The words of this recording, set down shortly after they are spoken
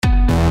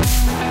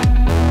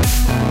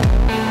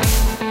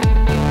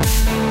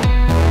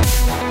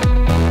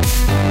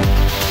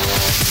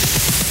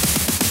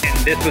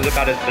this was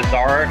about as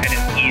bizarre and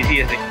as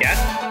easy as it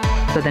gets.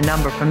 So the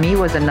number for me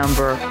was a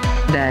number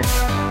that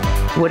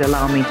would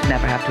allow me to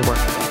never have to work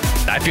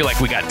again. I feel like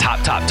we got top.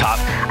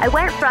 I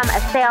went from a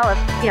sale of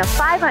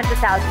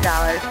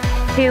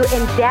 $500,000 to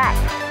in debt.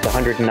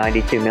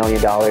 $192 million.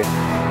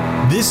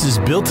 This is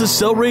Built to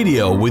Sell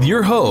Radio with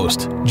your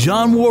host,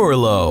 John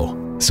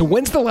Warrillow. So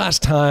when's the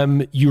last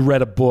time you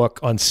read a book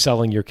on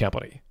selling your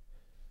company?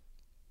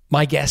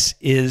 My guess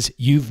is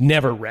you've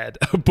never read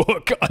a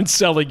book on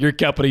selling your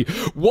company.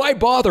 Why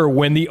bother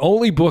when the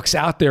only books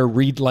out there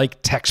read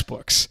like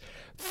textbooks,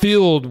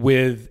 filled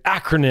with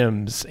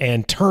acronyms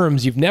and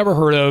terms you've never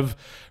heard of,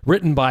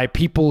 written by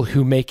people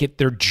who make it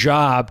their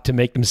job to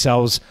make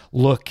themselves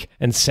look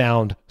and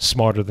sound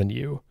smarter than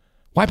you?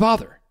 Why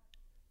bother?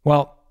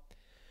 Well,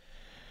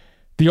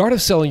 The Art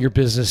of Selling Your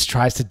Business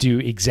tries to do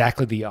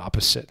exactly the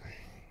opposite.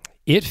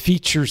 It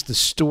features the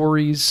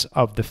stories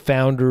of the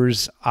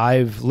founders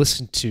I've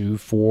listened to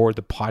for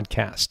the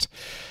podcast.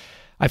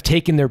 I've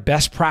taken their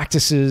best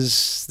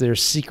practices, their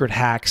secret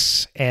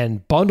hacks,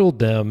 and bundled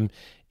them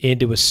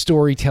into a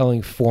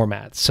storytelling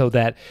format so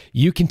that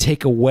you can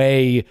take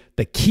away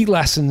the key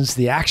lessons,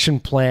 the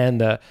action plan,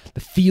 the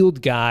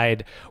field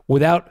guide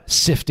without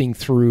sifting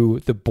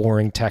through the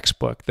boring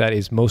textbook that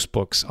is most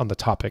books on the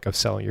topic of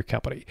selling your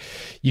company.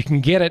 You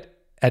can get it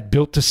at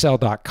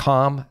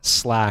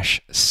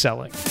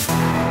builttosell.com/selling.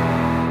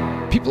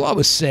 People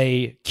always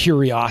say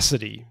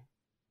curiosity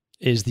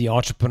is the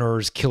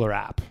entrepreneur's killer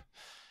app.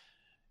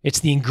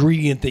 It's the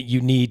ingredient that you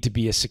need to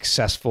be a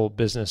successful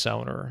business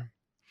owner.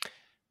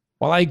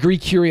 While I agree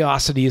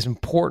curiosity is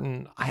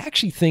important, I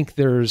actually think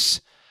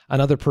there's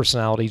another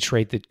personality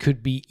trait that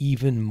could be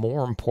even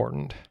more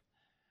important,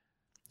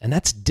 and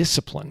that's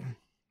discipline.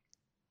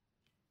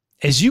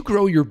 As you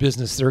grow your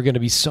business, there are going to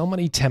be so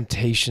many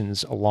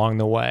temptations along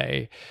the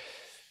way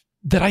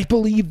that I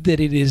believe that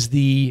it is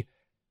the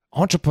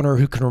entrepreneur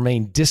who can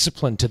remain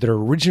disciplined to their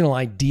original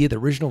idea, the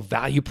original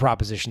value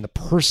proposition, the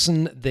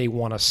person they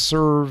want to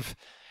serve,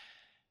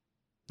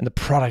 and the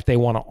product they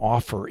want to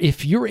offer.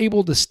 If you're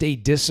able to stay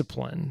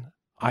disciplined,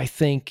 I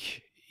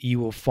think you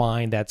will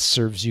find that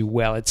serves you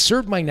well. It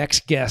served my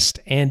next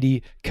guest,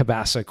 Andy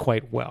Cabassa,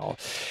 quite well.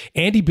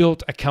 Andy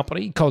built a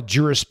company called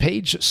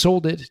JurisPage,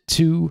 sold it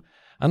to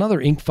another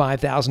Inc.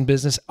 5000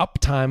 business,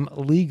 Uptime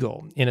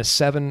Legal, in a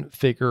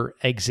 7-figure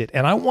exit.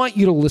 And I want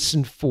you to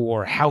listen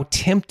for how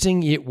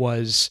tempting it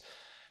was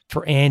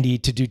for Andy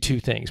to do two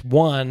things.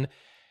 One,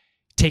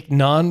 take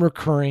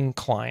non-recurring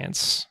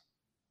clients,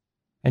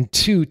 and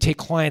two, take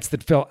clients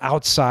that fell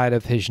outside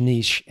of his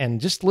niche, and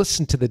just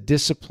listen to the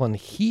discipline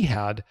he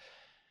had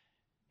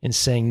in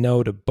saying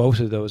no to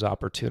both of those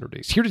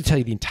opportunities. Here to tell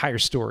you the entire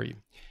story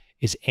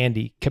is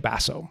Andy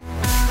Cabassa.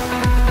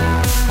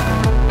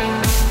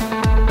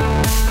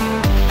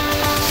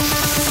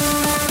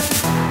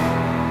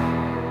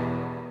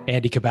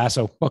 Andy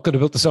Cabassa, welcome to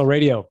Built to Sell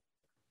Radio.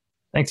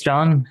 Thanks,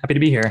 John. Happy to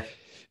be here.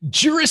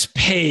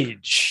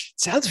 JurisPage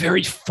sounds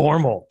very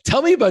formal.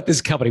 Tell me about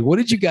this company. What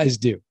did you guys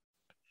do?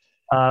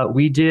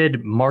 We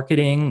did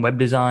marketing, web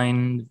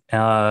design,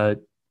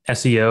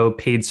 SEO,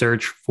 paid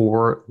search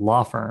for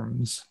law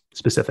firms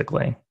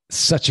specifically.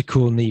 Such a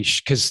cool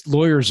niche because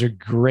lawyers are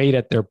great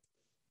at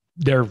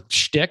their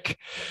shtick,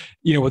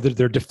 whether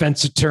they're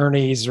defense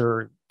attorneys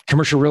or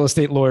commercial real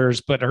estate lawyers,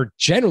 but are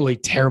generally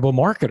terrible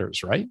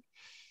marketers, right?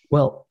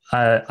 Well,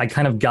 I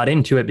kind of got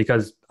into it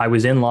because I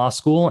was in law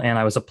school and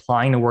I was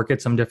applying to work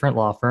at some different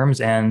law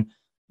firms, and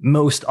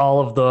most all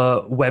of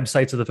the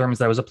websites of the firms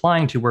that I was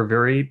applying to were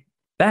very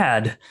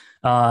bad.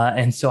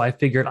 And so I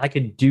figured I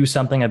could do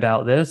something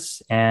about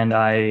this. And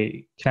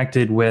I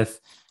connected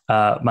with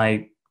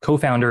my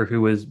co-founder,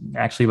 who was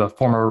actually a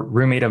former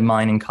roommate of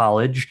mine in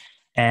college.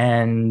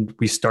 And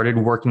we started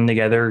working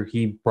together.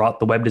 He brought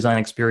the web design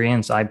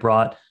experience. I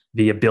brought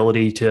the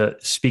ability to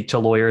speak to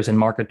lawyers and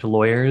market to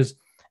lawyers.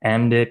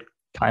 And it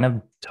kind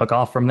of took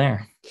off from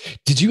there.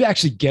 Did you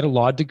actually get a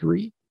law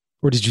degree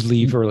or did you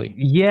leave early?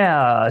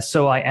 Yeah.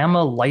 So I am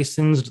a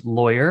licensed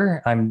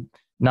lawyer. I'm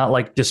not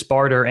like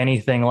disbarred or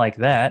anything like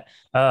that.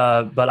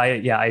 But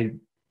I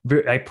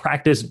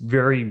practiced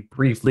very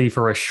briefly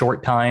for a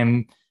short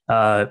time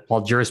while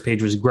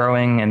JurisPage was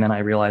growing. And then I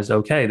realized,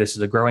 okay, this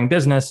is a growing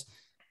business.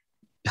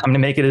 Time to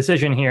make a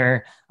decision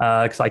here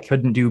because I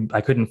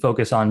couldn't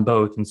focus on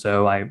both. And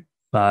so I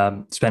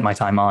spent my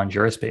time on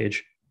JurisPage.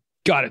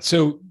 Got it.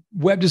 So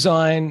web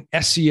design,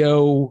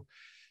 SEO,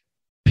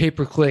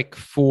 pay-per-click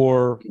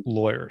for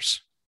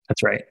lawyers.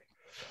 That's right.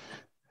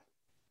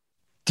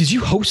 Did you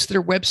host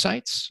their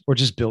websites or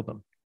just build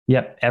them?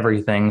 Yep,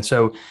 everything.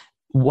 So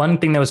one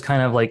thing that was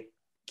kind of like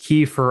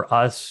key for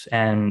us,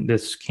 and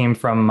this came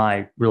from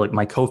my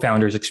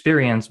co-founder's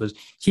experience, was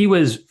he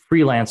was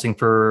freelancing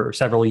for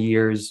several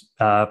years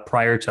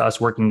prior to us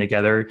working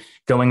together,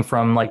 going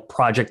from like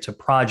project to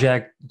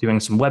project, doing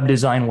some web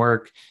design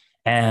work.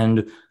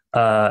 And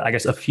I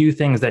guess a few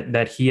things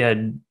that he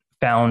had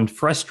found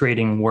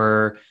frustrating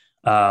were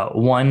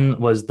one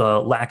was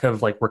the lack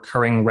of like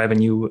recurring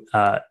revenue,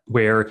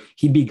 where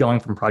he'd be going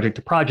from project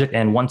to project.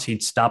 And once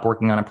he'd stop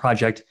working on a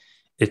project,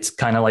 it's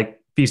kind of like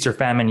feast or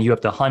famine. You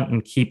have to hunt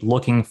and keep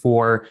looking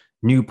for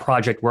new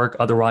project work.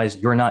 Otherwise,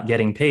 you're not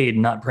getting paid,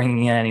 not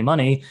bringing in any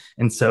money.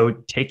 And so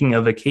taking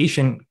a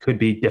vacation could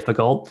be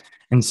difficult.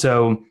 And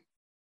so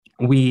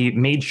we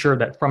made sure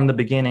that from the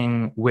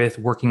beginning, with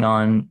working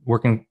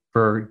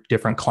for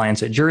different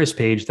clients at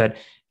JurisPage, that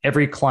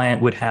every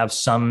client would have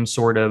some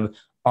sort of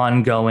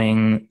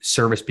ongoing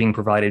service being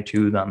provided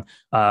to them,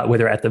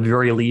 whether at the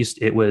very least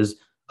it was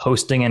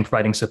hosting and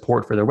providing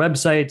support for their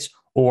websites,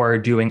 or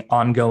doing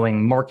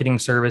ongoing marketing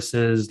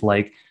services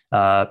like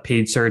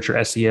paid search or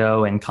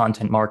SEO and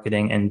content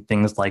marketing and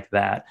things like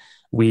that.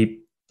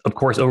 We, of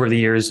course, over the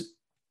years,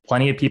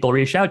 plenty of people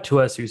reached out to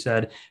us who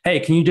said,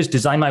 hey, can you just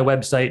design my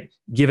website,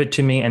 give it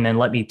to me, and then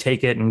let me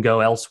take it and go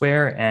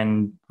elsewhere?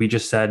 And we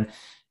just said,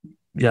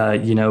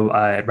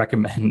 I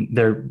recommend,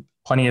 there are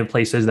plenty of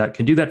places that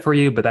can do that for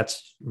you, but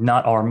that's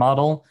not our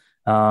model.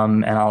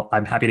 And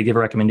I'm happy to give a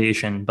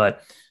recommendation.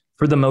 But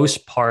for the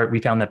most part,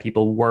 we found that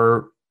people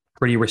were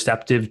pretty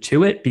receptive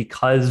to it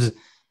because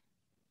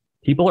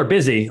people are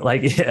busy.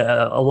 Like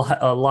a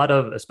lot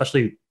of,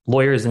 especially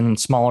lawyers in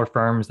smaller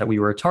firms that we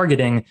were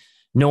targeting,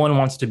 no one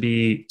wants to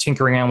be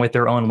tinkering around with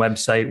their own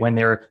website when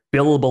their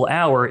billable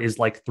hour is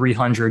like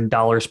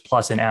 $300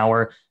 plus an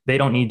hour. They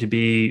don't need to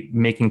be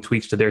making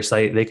tweaks to their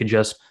site. They could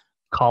just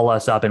call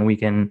us up and we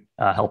can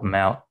help them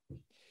out.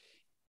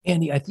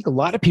 Andy, I think a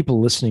lot of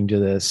people listening to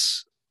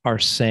this are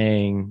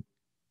saying,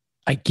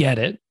 I get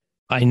it.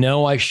 I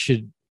know I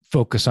should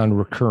focus on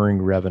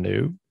recurring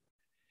revenue,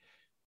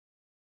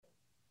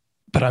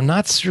 but I'm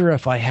not sure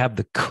if I have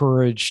the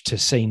courage to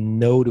say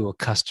no to a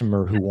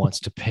customer who wants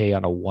to pay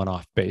on a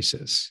one-off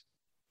basis.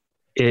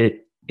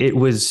 It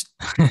was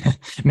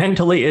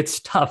mentally, it's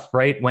tough,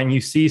 right? When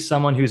you see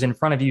someone who's in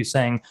front of you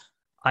saying,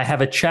 I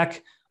have a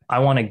check, I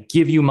want to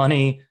give you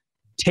money,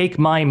 take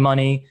my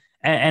money.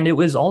 And it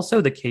was also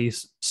the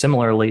case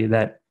similarly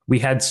that we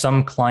had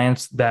some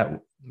clients that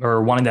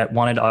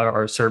wanted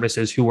our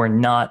services who were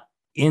not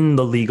in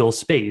the legal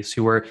space,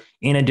 who were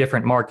in a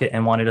different market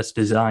and wanted us to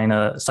design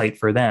a site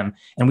for them.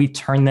 And we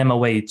turned them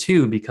away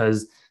too,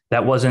 because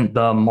that wasn't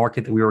the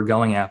market that we were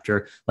going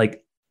after.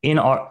 Like in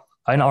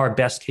our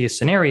best case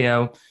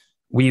scenario,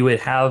 we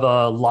would have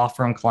a law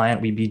firm client,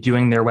 we'd be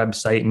doing their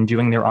website and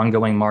doing their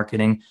ongoing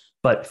marketing.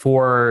 But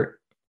for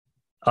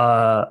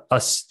a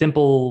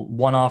simple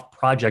one-off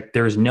project,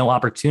 there's no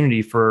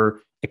opportunity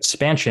for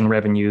expansion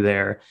revenue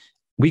there.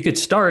 We could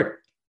start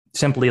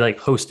simply like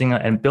hosting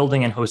and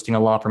building and hosting a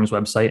law firm's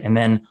website. And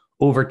then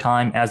over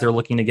time, as they're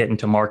looking to get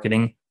into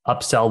marketing,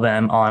 upsell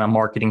them on a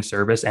marketing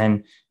service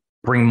and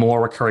bring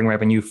more recurring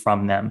revenue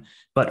from them.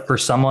 But for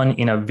someone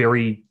in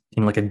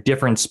like a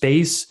different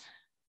space,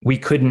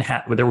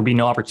 there would be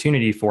no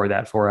opportunity for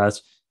that for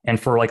us. And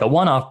for like a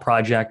one-off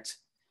project,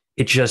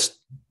 it just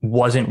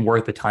wasn't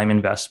worth the time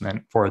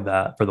investment for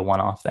the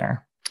one-off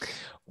there.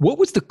 What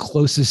was the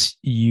closest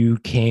you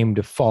came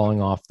to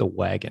falling off the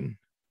wagon?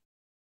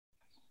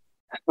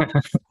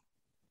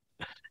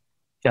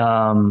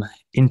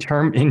 In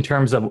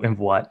terms of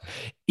what?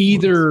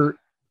 Either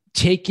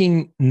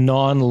taking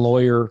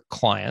non-lawyer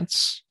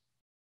clients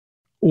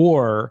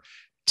or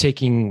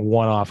taking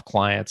one-off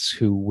clients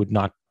who would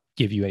not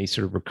give you any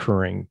sort of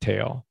recurring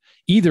tail.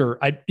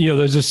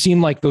 Those just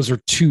seem like those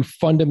are two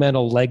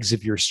fundamental legs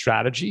of your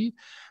strategy.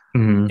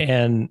 Mm-hmm.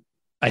 And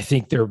I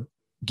think they're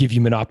give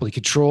you monopoly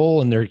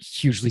control, and they're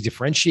hugely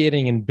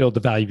differentiating and build the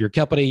value of your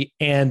company,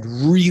 and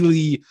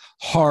really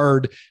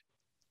hard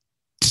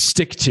to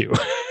stick to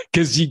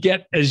because you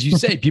get, as you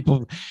say,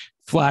 people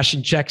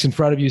flashing checks in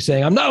front of you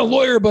saying, I'm not a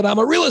lawyer, but I'm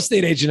a real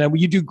estate agent. And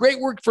you do great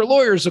work for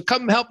lawyers. So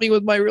come help me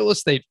with my real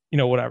estate,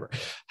 whatever.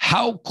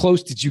 How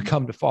close did you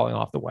come to falling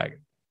off the wagon?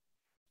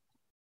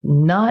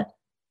 Not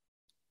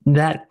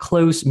that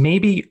close.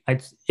 Maybe,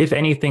 if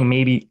anything,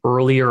 maybe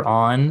earlier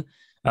on,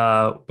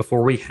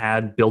 before we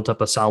had built up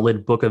a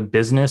solid book of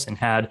business and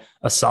had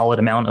a solid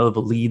amount of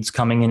leads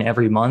coming in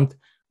every month,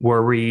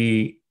 were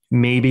we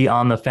maybe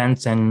on the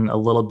fence and a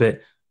little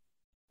bit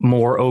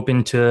more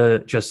open to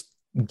just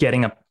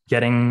getting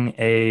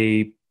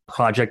a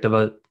project of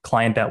a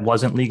client that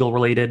wasn't legal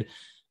related.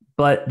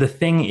 But the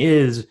thing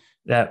is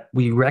that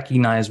we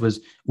recognized was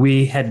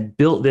we had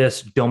built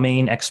this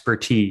domain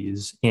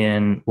expertise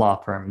in law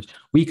firms.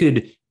 We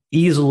could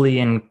easily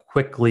and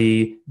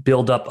quickly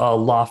build up a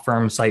law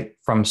firm site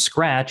from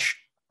scratch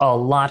a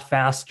lot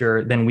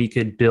faster than we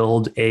could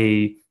build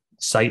a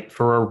site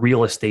for a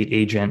real estate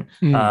agent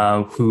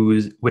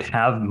who would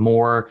have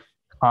more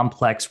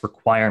complex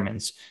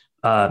requirements.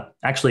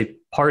 Actually,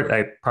 part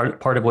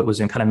of what was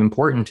kind of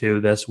important to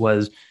this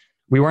was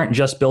we weren't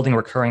just building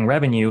recurring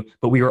revenue,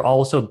 but we were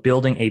also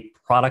building a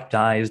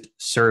productized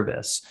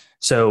service.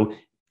 So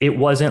it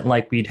wasn't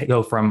like we'd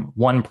go from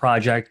one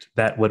project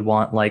that would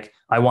want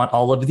I want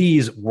all of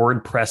these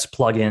WordPress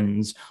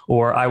plugins,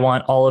 or I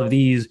want all of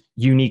these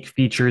unique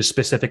features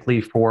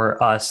specifically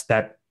for us.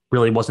 That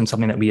really wasn't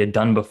something that we had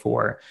done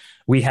before.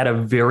 We had a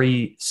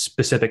very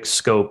specific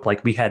scope.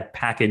 Like we had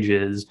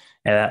packages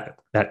that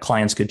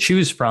clients could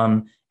choose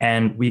from.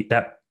 And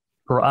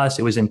for us,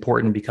 it was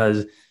important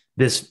because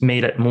this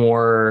made it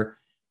more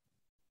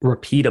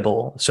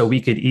repeatable. So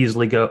we could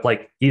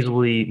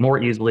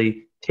more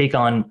easily take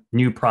on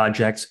new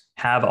projects,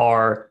 have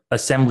our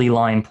assembly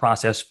line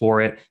process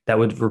for it that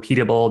would be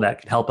repeatable, that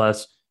could help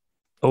us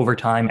over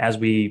time as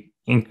we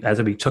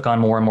took on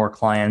more and more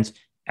clients,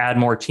 add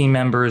more team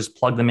members,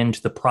 plug them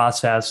into the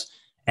process,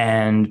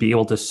 and be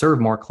able to serve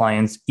more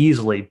clients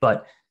easily.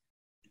 But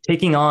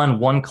taking on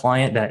one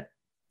client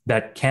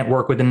that can't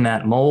work within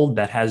that mold,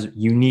 that has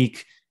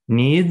unique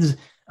needs,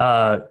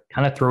 kind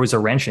of throws a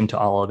wrench into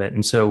all of it.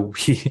 And so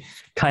we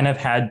kind of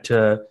had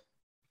to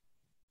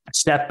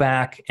step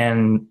back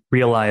and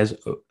realize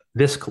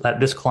that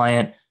this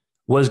client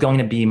was going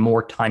to be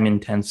more time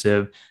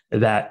intensive,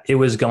 that it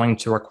was going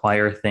to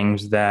require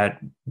things that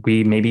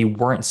we maybe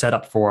weren't set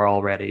up for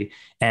already.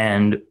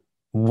 And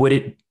would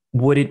it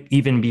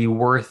even be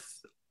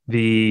worth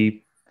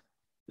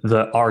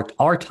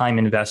our time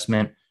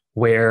investment,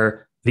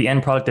 where the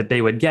end product that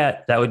they would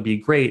get, that would be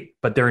great,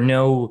 but there are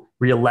no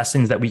real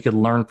lessons that we could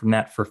learn from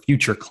that for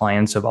future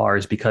clients of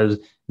ours, because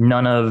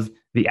none of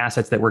the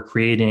assets that we're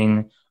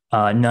creating,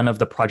 none of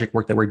the project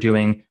work that we're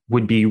doing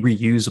would be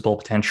reusable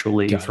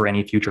potentially for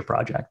any future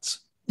projects.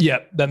 Yeah,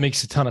 that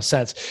makes a ton of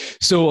sense.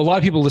 So a lot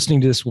of people listening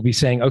to this will be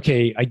saying,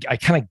 okay, I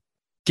kind of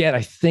get,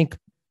 I think,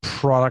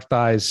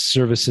 productized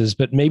services,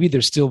 but maybe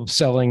they're still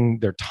selling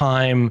their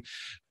time,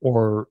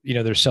 or,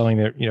 they're selling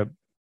their,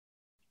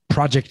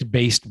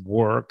 project-based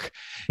work,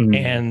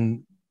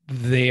 and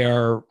they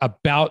are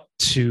about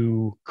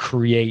to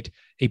create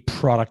a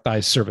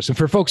productized service. And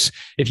for folks,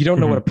 if you don't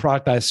know what a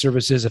productized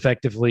service is,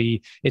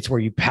 effectively, it's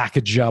where you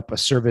package up a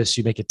service,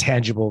 you make it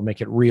tangible,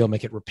 make it real,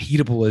 make it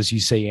repeatable, as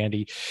you say,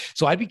 Andy.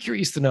 So I'd be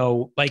curious to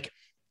know,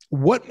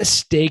 what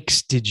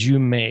mistakes did you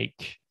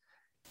make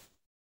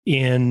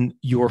in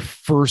your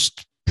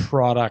first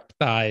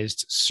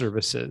productized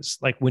services?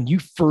 Like when you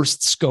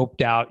first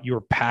scoped out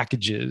your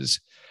packages,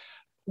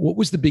 what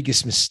was the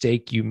biggest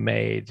mistake you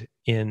made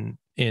in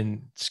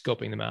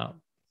scoping them out?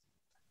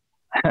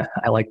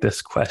 I like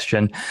this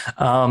question.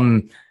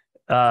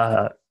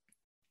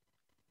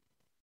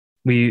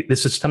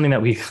 This is something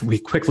that we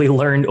quickly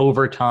learned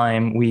over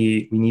time.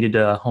 We needed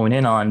to hone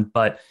in on,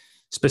 but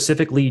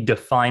specifically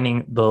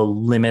defining the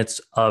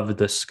limits of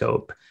the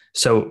scope.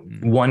 So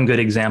one good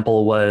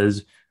example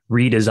was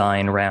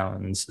redesign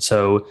rounds.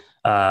 So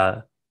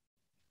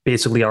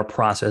basically our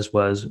process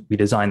was, we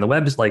design the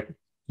webs,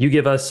 you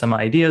give us some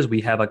ideas,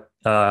 we have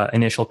a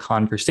initial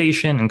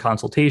conversation and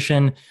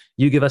consultation,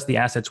 you give us the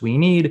assets we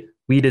need,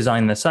 we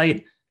design the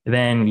site,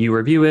 then you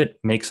review it,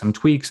 make some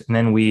tweaks, and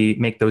then we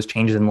make those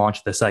changes and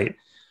launch the site.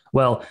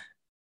 Well,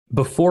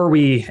 before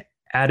we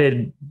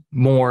added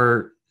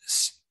more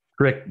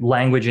strict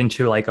language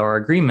into our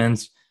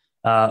agreements,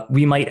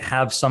 we might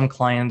have some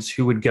clients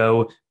who would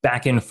go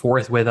back and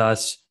forth with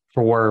us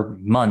for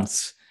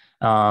months.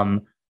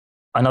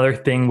 Another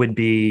thing would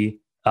be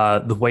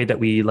the way that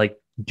we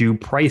do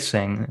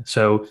pricing.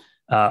 So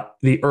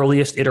the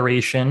earliest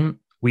iteration,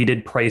 we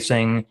did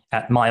pricing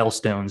at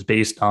milestones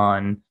based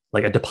on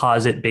a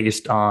deposit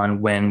based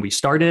on when we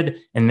started,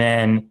 and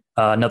then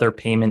another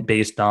payment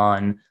based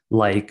on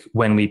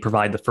when we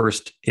provide the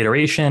first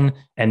iteration,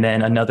 and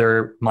then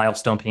another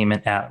milestone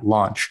payment at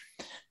launch.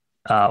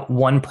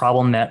 One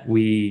problem that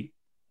we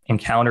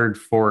encountered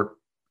for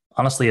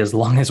honestly as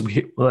long as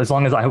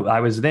I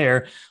was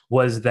there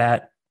was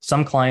that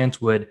some clients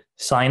would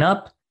sign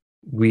up,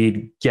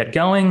 we'd get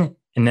going,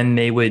 and then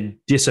they would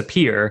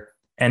disappear,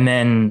 and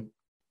then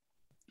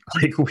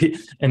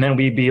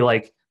we'd be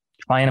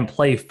trying to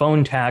play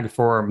phone tag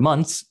for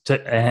months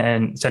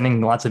and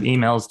sending lots of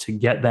emails to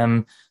get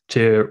them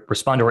to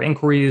respond to our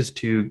inquiries,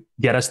 to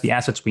get us the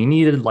assets we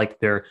needed, like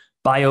their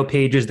bio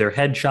pages, their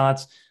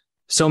headshots.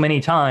 So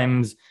many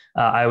times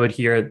I would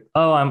hear,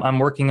 "Oh, I'm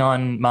working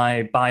on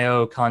my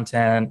bio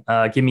content.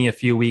 Give me a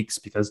few weeks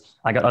because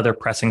I got other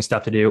pressing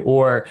stuff to do,"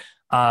 or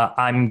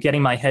 "I'm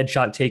getting my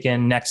headshot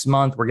taken next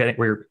month.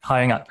 We're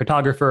hiring a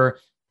photographer.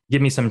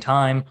 Give me some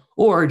time,"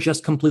 or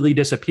just completely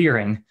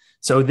disappearing.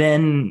 So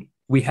then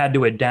we had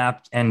to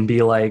adapt and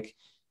be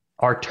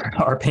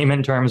our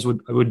payment terms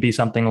would be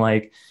something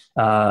like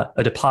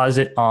a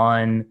deposit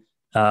on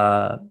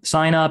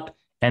sign up,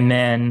 and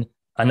then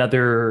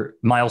another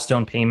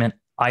milestone payment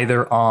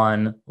either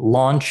on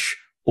launch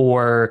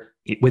or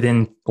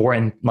in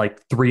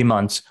 3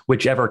 months,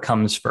 whichever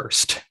comes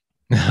first.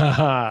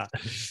 Nice.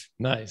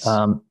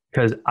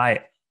 Because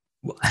a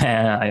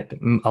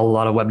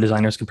lot of web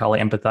designers can probably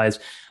empathize.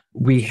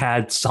 We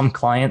had some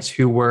clients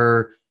who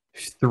were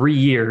 3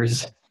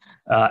 years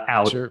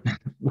out, sure,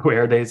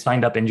 where they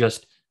signed up and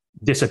just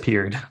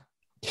disappeared.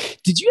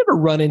 Did you ever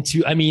run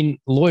into,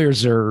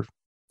 lawyers are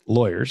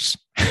lawyers.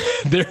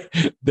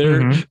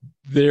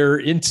 They're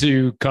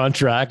into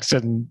contracts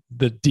and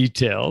the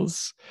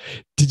details.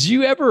 Did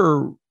you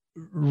ever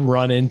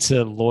run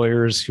into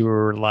lawyers who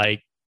are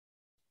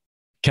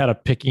kind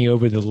of picking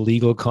over the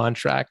legal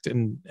contract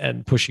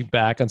and pushing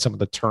back on some of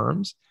the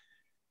terms?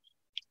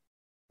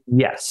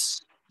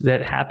 Yes,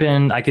 that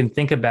happened. I can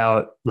think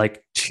about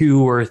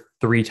 2 or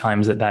 3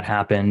 times that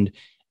happened.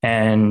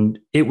 And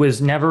it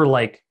was never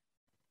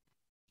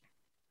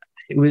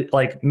it was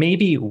like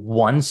maybe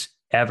once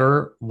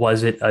ever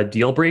was it a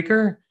deal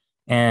breaker.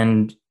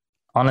 And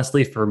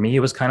honestly, for me, it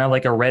was kind of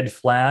like a red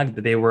flag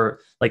that they were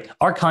like,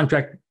 our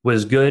contract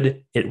was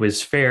good, it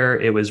was fair,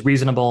 it was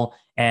reasonable,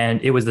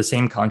 and it was the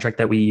same contract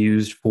that we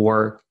used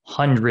for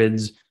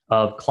hundreds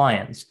of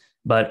clients.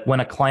 But when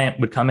a client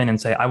would come in and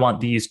say, I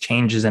want these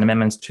changes and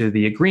amendments to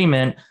the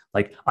agreement,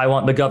 like I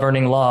want the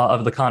governing law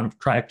of the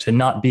contract to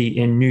not be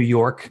in New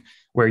York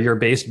where you're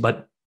based,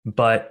 but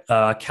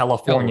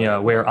California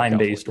where I'm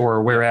based,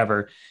 or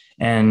wherever.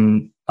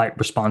 And my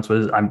response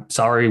was, I'm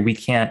sorry, we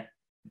can't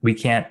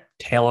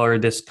tailor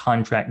this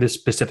contract, this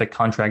specific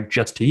contract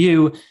just to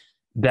you.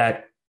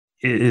 That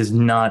is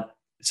not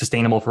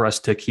sustainable for us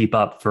to keep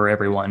up for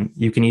everyone.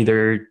 You can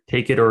either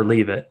take it or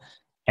leave it.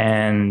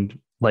 And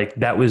like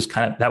that was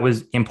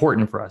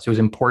important for us. It was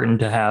important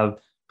to have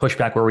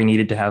pushback where we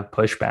needed to have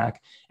pushback.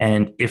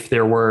 And if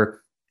there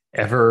were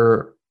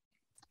ever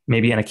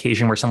maybe an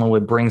occasion where someone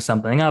would bring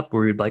something up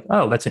where we'd be like,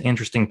 oh, that's an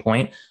interesting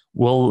point,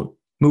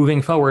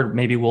 moving forward,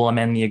 maybe we'll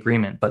amend the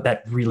agreement. But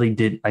that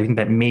really I think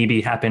that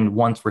maybe happened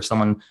once where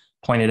someone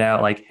pointed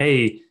out like,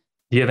 hey,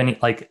 do you have any,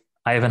 like,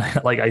 I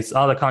haven't, like, I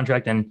saw the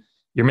contract and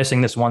you're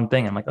missing this one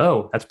thing. I'm like,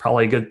 oh, that's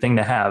probably a good thing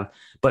to have.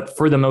 But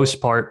for the most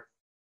part,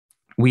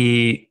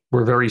 we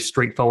were very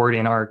straightforward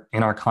in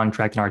our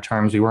contract and our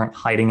terms. We weren't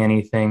hiding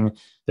anything.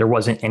 There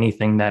wasn't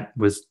anything that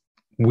was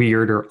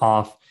weird or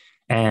off.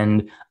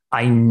 And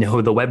I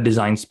know the web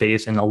design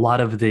space and a lot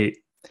of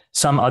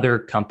some other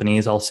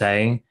companies, I'll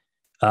say,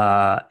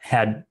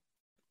 had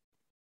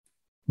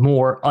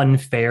more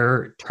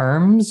unfair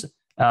terms.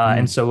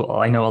 And so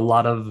I know a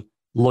lot of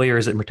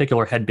lawyers in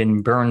particular had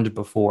been burned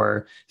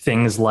before.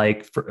 Things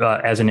like,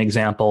 as an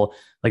example,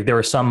 like there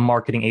were some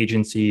marketing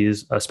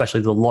agencies,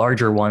 especially the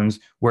larger ones,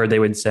 where they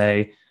would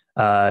say,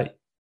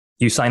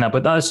 you sign up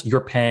with us,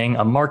 you're paying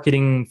a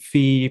marketing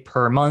fee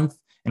per month,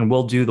 and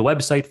we'll do the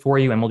website for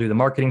you and we'll do the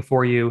marketing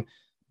for you.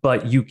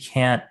 But you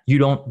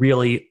don't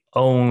really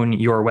own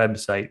your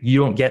website. You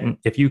don't get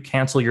if you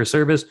cancel your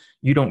service,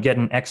 you don't get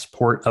an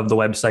export of the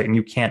website and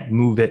you can't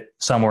move it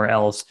somewhere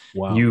else.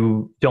 Wow.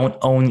 You don't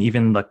own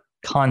even the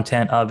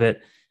content of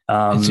it.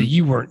 And so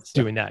you weren't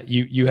doing that.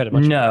 You had a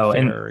much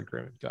fair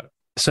agreement. Got it.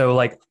 So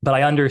but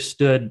I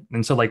understood.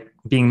 And so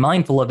being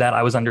mindful of that,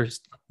 I was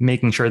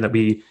making sure that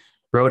we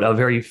wrote a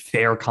very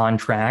fair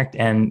contract.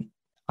 And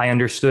I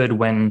understood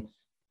when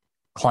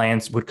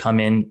clients would come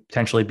in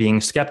potentially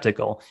being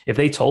skeptical. If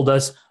they told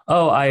us,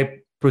 oh, I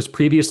was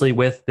previously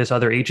with this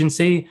other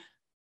agency,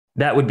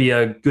 that would be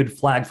a good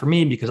flag for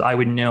me because I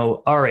would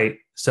know, all right,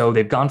 so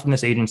they've gone from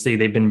this agency,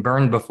 they've been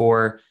burned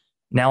before.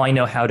 Now I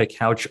know how to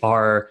couch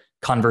our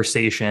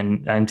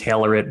conversation and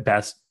tailor it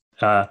best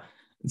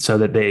so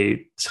that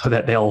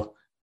they'll,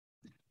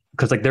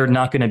 because they're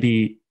not going to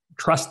be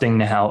trusting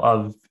now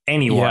of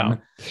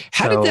anyone. Yeah.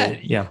 How did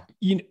that,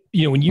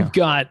 when you've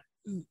got,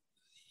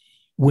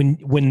 when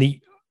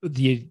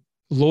the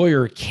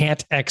lawyer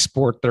can't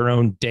export their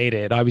own data,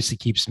 it obviously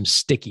keeps them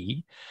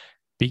sticky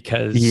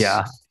because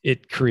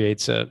it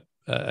creates a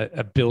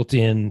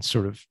built-in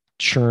sort of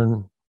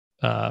churn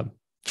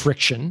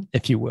friction,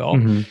 if you will.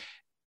 Mm-hmm.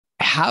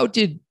 How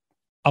did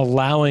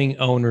allowing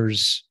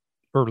owners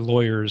or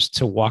lawyers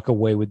to walk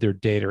away with their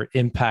data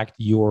impact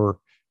your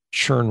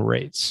churn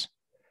rates?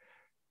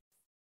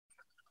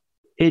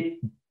 It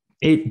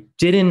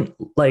didn't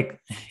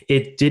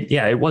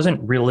it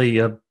wasn't really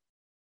a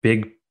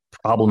big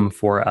problem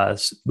for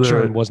us.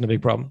 Churn wasn't a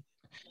big problem.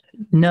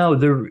 No,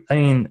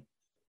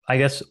 I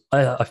guess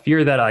a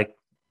fear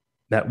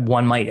that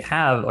one might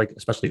have,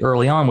 especially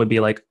early on, would be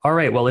all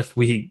right, well, if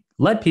we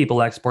let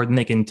people export, then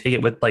they can take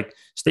it with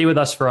stay with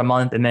us for a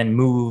month and then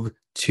move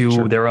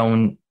to their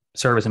own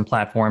service and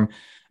platform.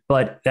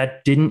 But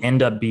that didn't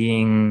end up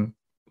being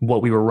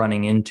what we were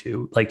running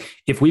into.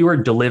 If we were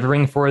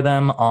delivering for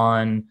them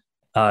on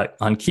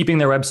keeping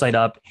their website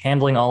up,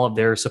 handling all of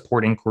their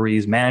support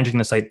inquiries, managing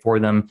the site for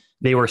them,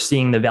 they were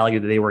seeing the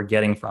value that they were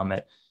getting from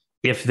it.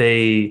 If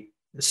they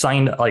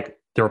signed,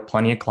 there were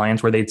plenty of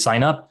clients where they'd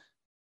sign up,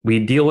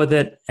 we'd deal with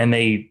it, and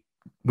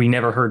we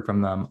never heard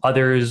from them.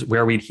 Others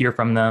where we'd hear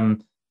from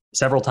them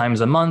several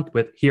times a month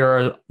with, here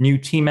are new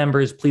team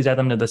members, please add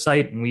them to the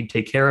site, and we'd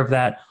take care of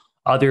that.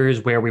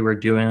 Others where we were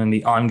doing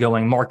the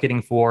ongoing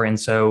marketing for, and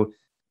so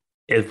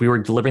if we were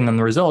delivering them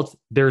the results,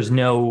 there's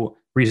no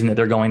reason that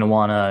they're going to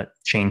want to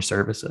change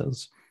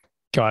services.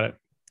 Got it.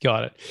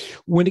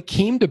 When it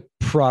came to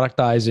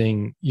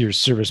productizing your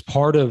service,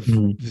 part of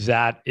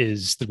that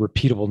is the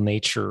repeatable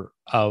nature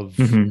of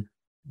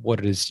what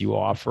it is you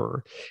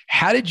offer.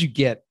 How did you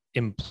get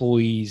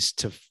employees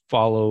to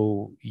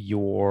follow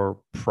your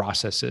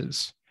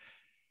processes?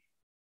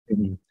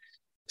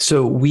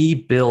 So we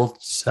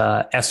built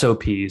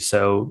SOPs,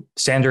 so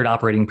standard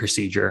operating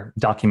procedure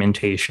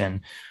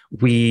documentation.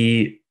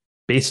 We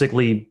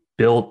basically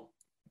built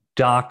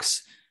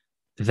docs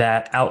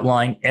that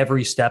outline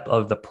every step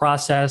of the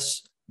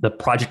process, the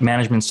project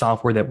management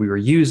software that we were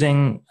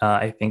using.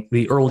 I think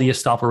the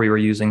earliest software we were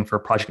using for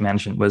project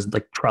management was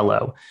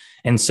Trello.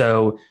 And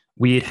so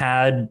we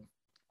had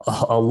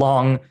a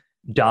long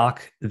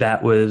doc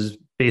that was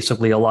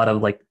basically a lot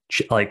of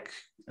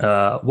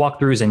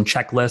walkthroughs and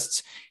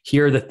checklists.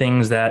 Here are the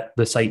things that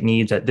the site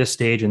needs at this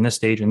stage and this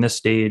stage and this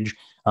stage.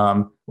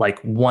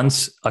 Like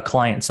once a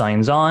client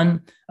signs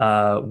on,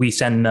 we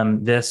send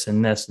them this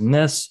and this and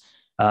this,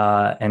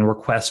 and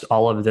request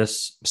all of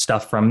this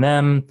stuff from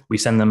them. We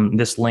send them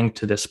this link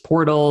to this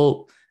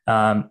portal,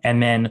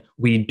 and then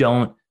we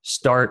don't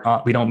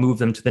move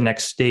them to the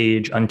next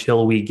stage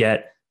until we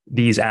get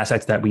these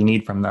assets that we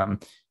need from them.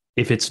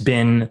 If it's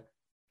been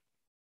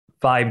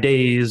 5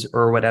 days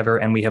or whatever,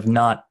 and we have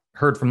not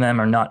heard from them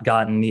or not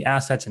gotten the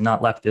assets and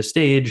not left this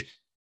stage,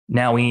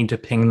 now we need to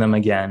ping them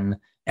again.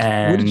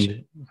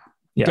 And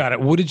got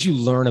it. What did you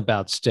learn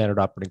about standard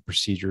operating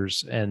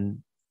procedures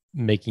and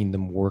making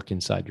them work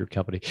inside your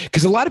company?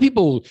 Because a lot of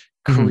people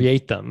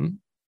create them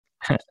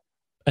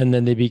and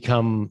then they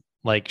become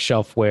like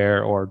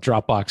shelfware or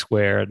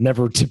Dropboxware,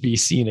 never to be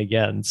seen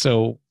again.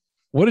 So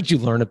what did you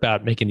learn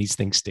about making these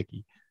things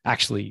sticky,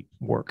 actually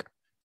work?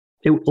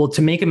 Well,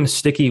 to make them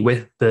sticky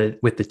with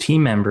the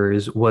team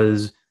members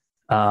was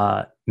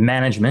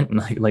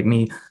management, like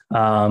me,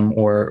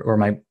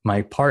 or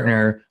my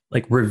partner,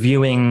 like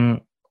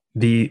reviewing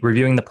the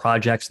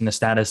projects and the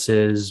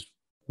statuses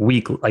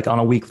on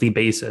a weekly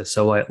basis.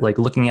 So like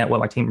looking at what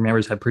my team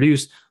members have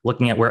produced,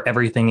 looking at where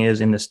everything is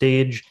in the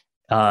stage,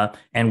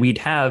 and we'd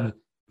have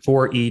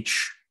for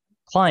each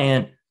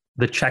client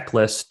the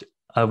checklist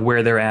of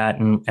where they're at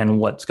and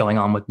what's going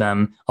on with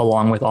them,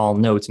 along with all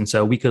notes. And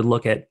so we could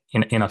look at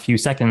in a few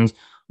seconds,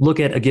 look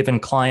at a given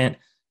client,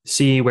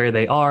 see where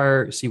they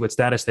are, see what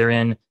status they're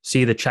in,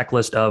 see the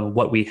checklist of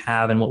what we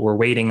have and what we're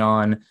waiting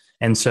on.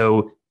 And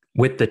so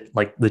with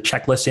the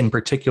checklist in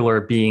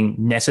particular being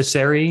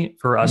necessary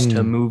for us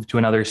to move to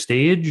another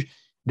stage,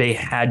 they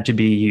had to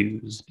be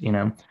used.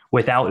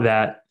 Without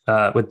that,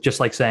 with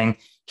just like saying,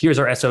 here's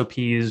our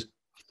SOPs,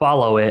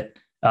 follow it,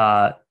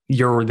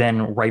 you're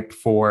then ripe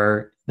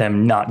for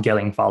them not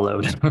getting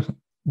followed.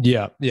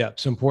 Yeah.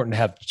 It's important to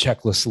have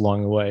checklists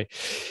along the way.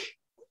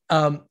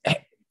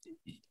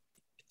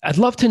 I'd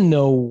love to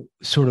know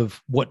sort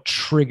of what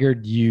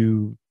triggered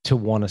you to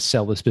want to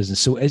sell this business.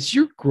 So as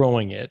you're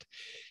growing it,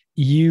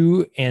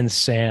 you and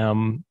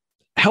Sam,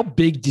 how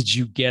big did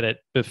you get it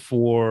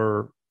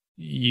before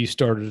you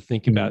started to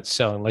think about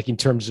selling? Like in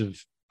terms of,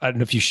 I don't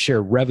know if you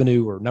share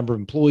revenue or number of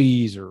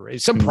employees or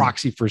some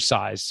proxy for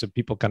size, so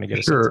people kind of get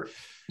a sense.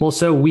 Well,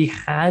 so we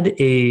had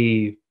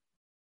I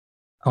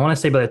want to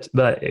say,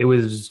 but it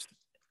was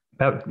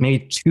about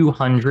maybe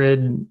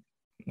 200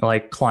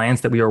 like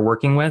clients that we were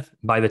working with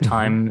by the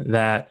time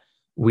that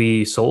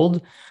we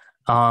sold.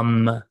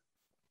 I'd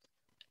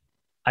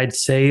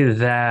say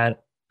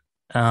that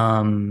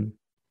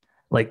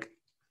like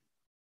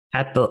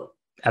at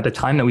the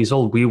time that we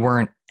sold, we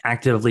weren't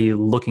actively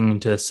looking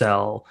to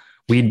sell.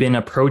 We'd been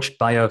approached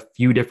by a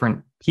few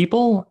different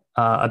people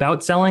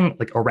about selling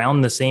like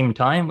around the same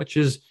time, which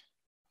is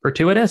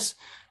fortuitous,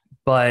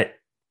 but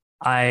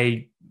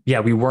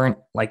we weren't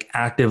like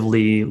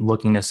actively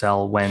looking to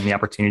sell when the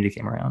opportunity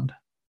came around.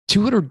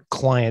 200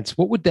 clients,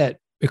 what would that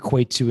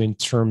equate to in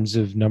terms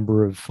of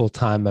number of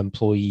full-time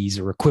employees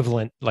or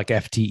equivalent, like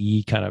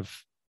FTE kind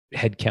of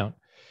headcount?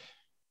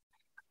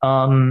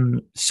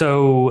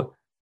 So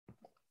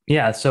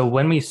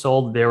when we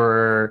sold,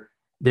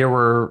 there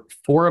were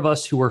 4 of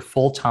us who were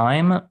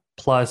full-time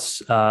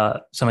plus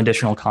some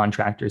additional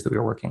contractors that we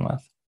were working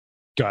with.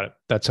 Got it.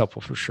 That's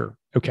helpful for sure.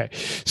 Okay.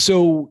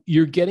 So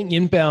you're getting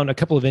a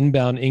couple of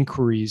inbound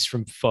inquiries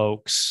from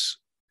folks.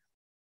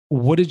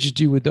 What did you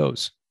do with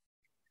those?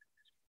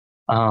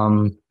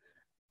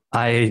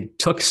 I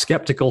took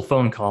skeptical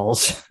phone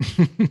calls.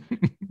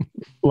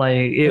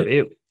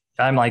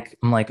 I'm like,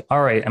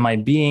 all right, am I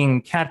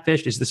being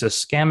catfished? Is this a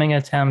scamming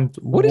attempt?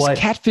 What does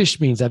catfish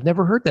means? I've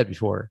never heard that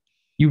before.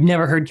 You've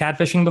never heard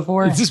catfishing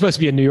before? This must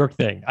be a New York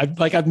thing. I've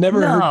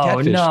never heard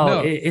catfish.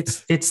 No,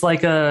 it's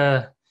like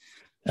a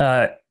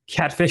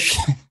catfish.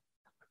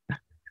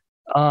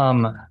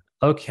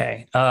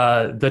 Okay.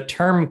 The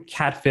term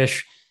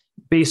catfish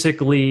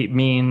basically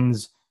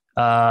means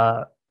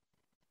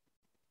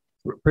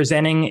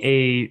presenting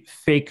a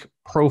fake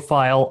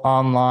profile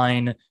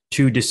online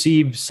to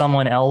deceive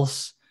someone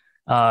else.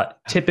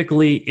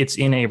 Typically, it's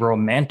in a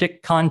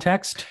romantic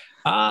context.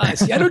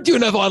 See, I don't do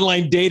enough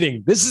online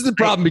dating. This is the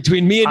problem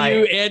between me and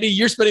you, Andy.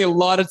 You're spending a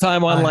lot of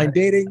time online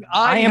dating.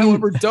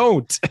 However,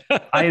 don't.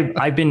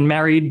 I've been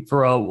married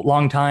for a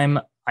long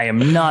time. I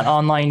am not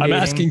online dating.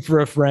 I'm asking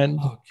for a friend.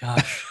 Oh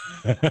gosh.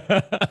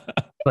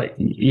 But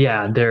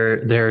yeah,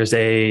 there's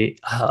a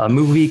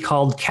movie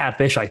called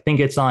Catfish. I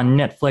think it's on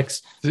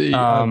Netflix.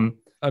 I'm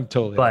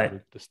totally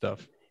with the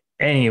stuff.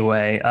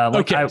 Anyway,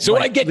 okay.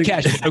 I get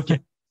catfish. Okay.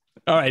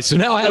 All right. So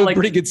now I have a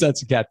pretty good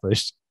sense of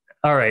catfish.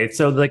 All right.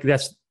 So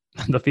that's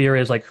the fear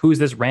is like, who's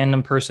this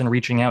random person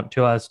reaching out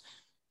to us?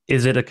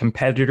 Is it a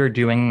competitor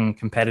doing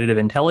competitive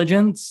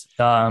intelligence?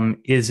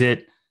 Is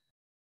it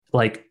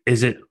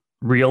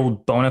real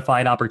bona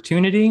fide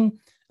opportunity?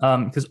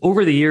 Because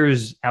over the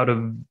years, out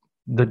of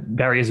the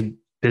various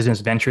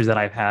business ventures that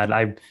I've had,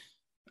 I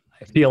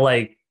feel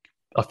like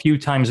a few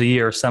times a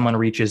year, someone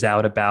reaches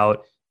out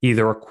about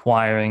either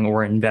acquiring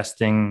or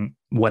investing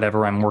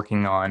whatever I'm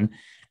working on.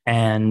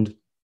 And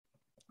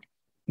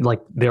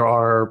like there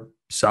are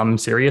some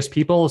serious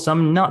people,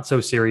 some not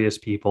so serious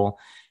people.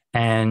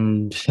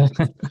 And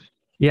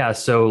yeah,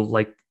 so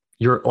like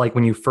you're like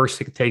when you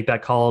first take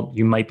that call,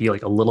 you might be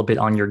like a little bit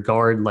on your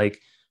guard, like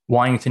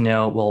wanting to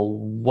know, well,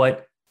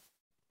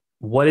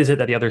 what is it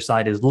that the other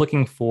side is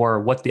looking for?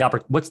 What's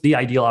the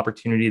ideal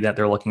opportunity that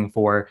they're looking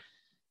for?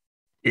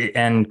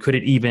 And could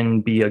it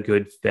even be a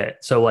good fit?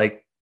 So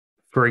like,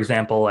 for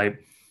example, I've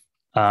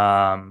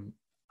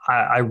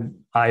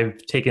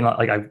taken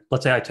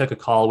let's say I took a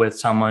call with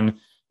someone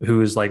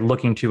who's like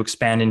looking to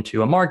expand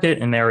into a market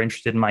and they're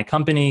interested in my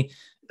company.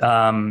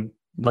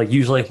 Like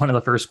usually one of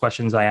the first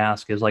questions I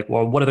ask is like,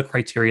 well, what are the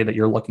criteria that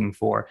you're looking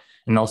for?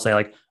 And they'll say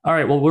like, all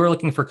right, well, we're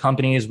looking for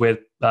companies with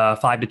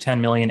 5 to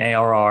 10 million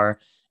ARR.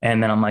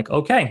 And then I'm like,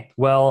 okay,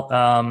 well,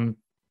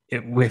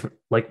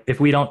 if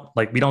we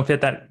don't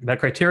fit that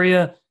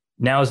criteria,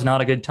 now is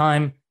not a good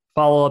time.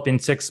 Follow up in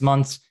 6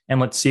 months and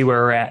let's see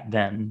where we're at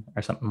then,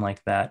 or something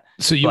like that.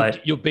 So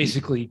you'll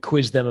basically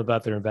quiz them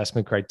about their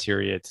investment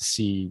criteria to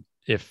see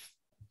if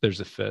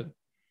there's a fit.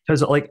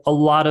 Because like a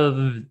lot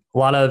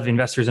of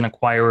investors and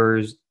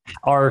acquirers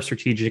are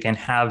strategic and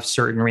have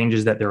certain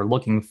ranges that they're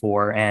looking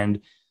for.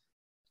 And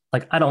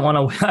like, I don't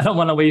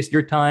want to waste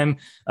your time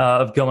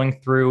of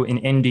going through an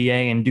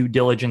NDA and due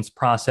diligence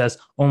process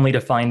only to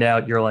find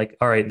out you're like,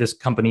 all right, this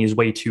company is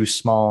way too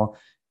small.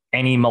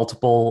 Any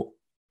multiple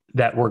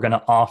that we're going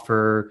to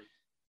offer,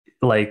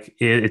 like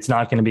it's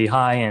not going to be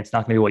high and it's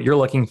not going to be what you're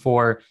looking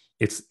for.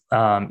 It's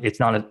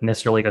not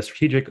necessarily a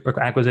strategic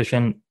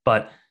acquisition,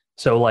 but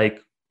so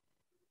like,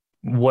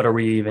 what are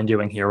we even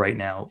doing here right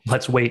now?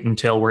 Let's wait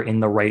until we're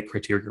in the right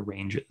criteria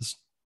ranges.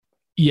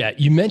 Yeah.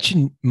 You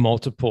mentioned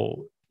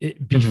multiple.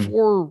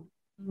 Before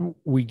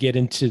we get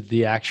into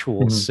the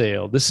actual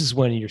sale, this is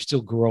when you're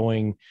still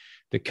growing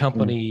the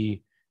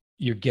company,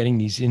 you're getting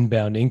these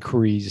inbound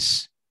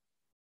inquiries.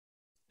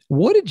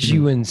 What did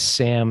you and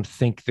Sam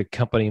think the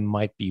company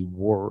might be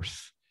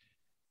worth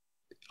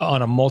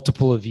on a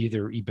multiple of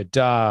either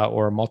EBITDA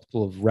or a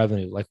multiple of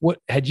revenue? Like, what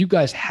had you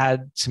guys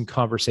had some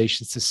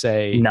conversations to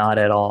say? Not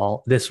at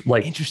all. This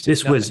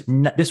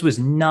was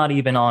not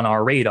even on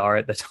our radar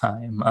at the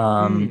time.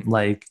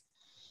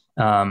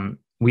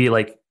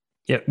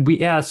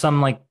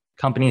 Some like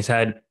companies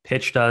had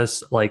pitched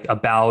us like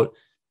about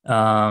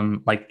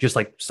just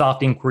like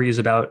soft inquiries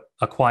about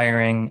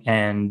acquiring,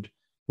 and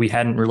we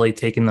hadn't really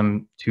taken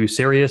them too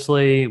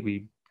seriously.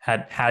 We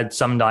had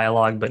some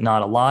dialogue, but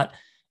not a lot.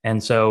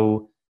 And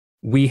so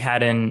we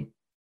hadn't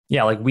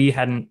in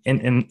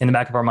the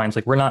back of our minds,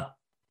 like we're not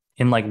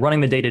in like running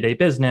the day-to-day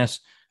business.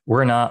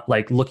 We're not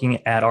like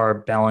looking at our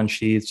balance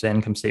sheets and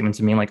income statements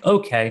and being like,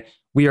 okay,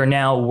 we are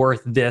now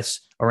worth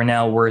this or we're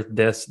now worth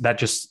this. That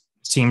just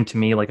seemed to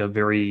me like a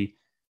very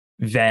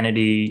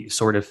vanity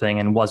sort of thing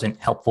and wasn't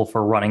helpful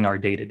for running our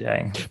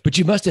day-to-day. But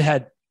you must have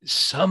had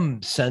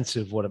some sense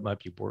of what it might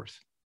be worth.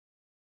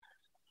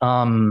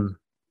 I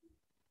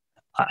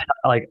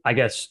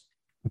guess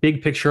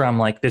big picture, I'm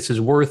like, this is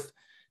worth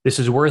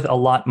a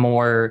lot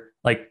more.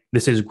 Like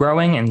this is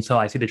growing. And so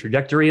I see the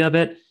trajectory of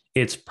it.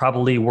 It's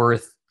probably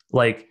worth,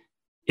 like,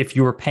 if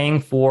you were paying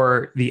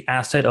for the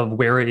asset of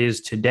where it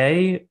is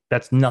today,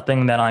 that's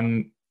nothing that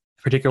I'm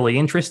particularly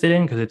interested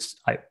in, because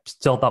I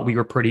still thought we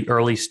were pretty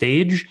early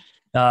stage.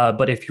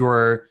 But if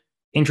you're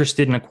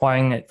interested in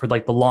acquiring it for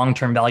like the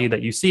long-term value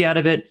that you see out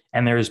of it,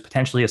 and there's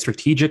potentially a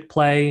strategic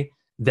play,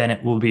 then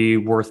it will be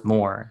worth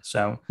more.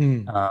 So,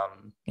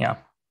 yeah.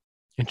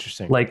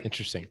 Interesting.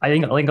 Interesting. I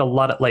think a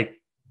lot of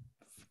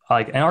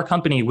and our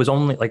company was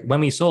only like, when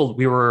we sold,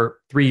 we were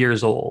 3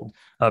 years old,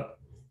 a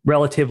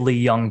relatively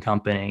young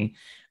company,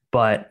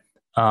 but,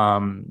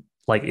 I'm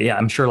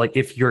sure like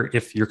if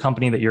your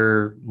company that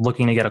you're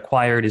looking to get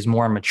acquired is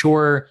more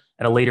mature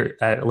at a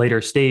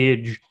later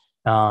stage,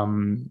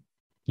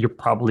 you're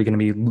probably going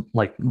to be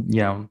like,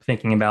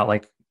 thinking about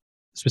like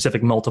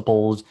specific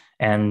multiples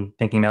and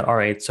thinking about, all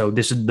right, so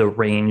this is the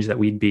range that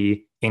we'd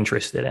be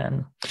interested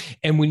in.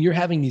 And when you're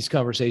having these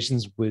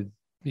conversations with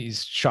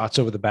these shots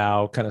over the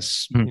bow, kind of,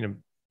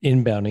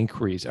 inbound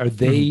inquiries, are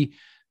they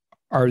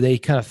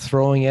kind of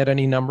throwing at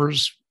any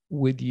numbers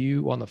with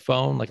you on the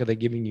phone? Like, are they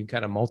giving you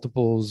kind of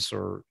multiples,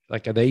 or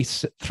like, are they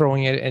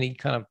throwing at any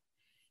kind of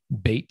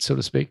bait, so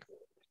to speak?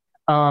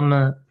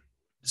 Some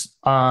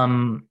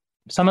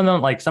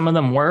of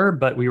them were,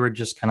 but we were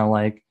just kind of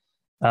like,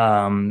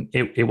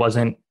 it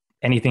wasn't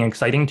anything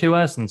exciting to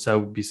us. And so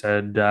we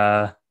said,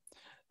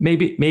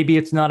 maybe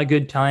it's not a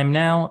good time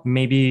now.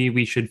 Maybe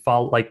we should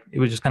follow, like, it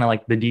was just kind of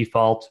like the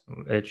default,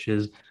 which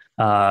is,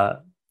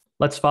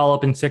 let's follow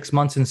up in 6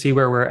 months and see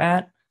where we're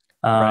at.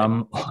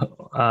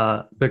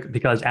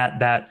 Because at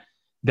that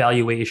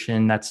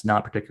valuation, that's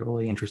not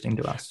particularly interesting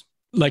to us.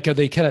 Like, are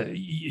they kind of,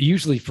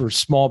 usually for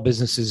small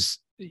businesses,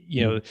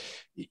 you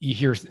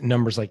hear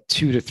numbers like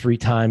 2 to 3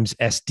 times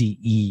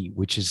SDE,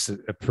 which is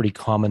a pretty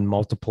common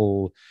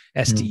multiple.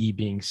 SDE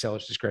being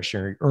seller's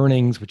discretionary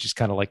earnings, which is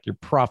kind of like your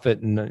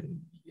profit and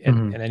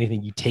and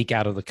anything you take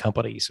out of the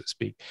company, so to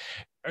speak.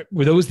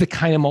 Were those the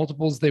kind of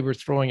multiples they were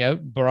throwing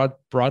out,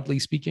 broadly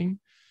speaking?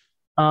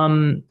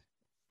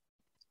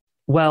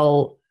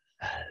 Well,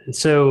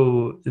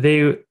 so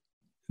they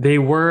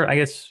were, I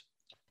guess,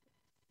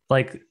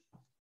 like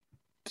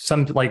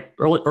some like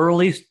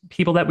early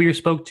people that we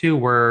spoke to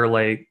were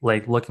like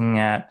looking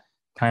at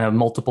kind of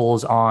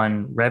multiples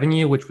on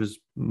revenue, which was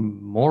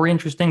more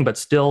interesting, but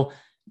still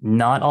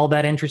not all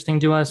that interesting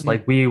to us.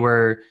 Like we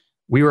were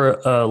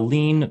a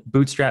lean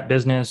bootstrap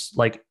business.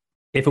 Like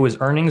if it was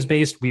earnings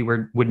based,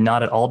 would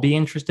not at all be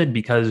interested,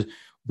 because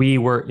we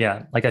were,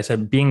 like I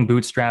said, being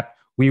bootstrapped,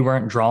 we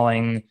weren't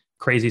drawing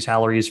crazy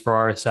salaries for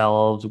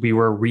ourselves. We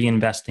were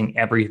reinvesting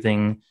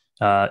everything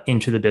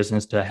into the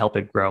business to help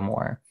it grow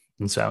more.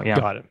 And so,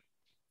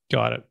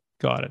 Got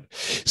it.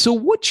 So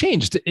what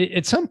changed?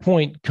 At some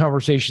point,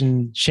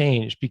 conversation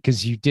changed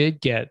because you did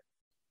get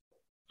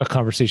a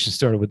conversation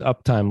started with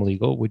Uptime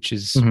Legal, which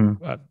is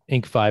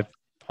Inc.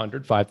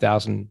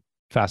 5,000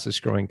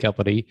 fastest growing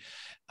company.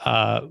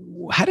 How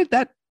did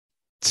that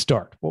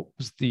start? What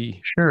was the...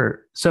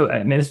 Sure. So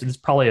I mean, this is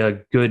probably a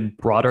good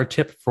broader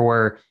tip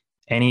for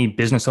any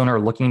business owner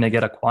looking to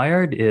get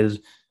acquired is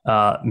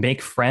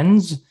make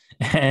friends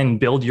and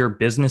build your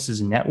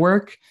business's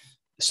network.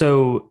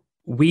 So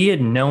we had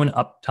known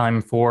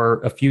Uptime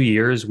for a few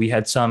years. We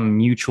had some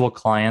mutual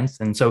clients.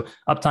 And so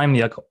Uptime,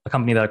 the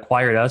company that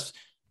acquired us,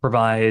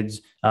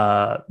 provides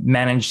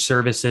managed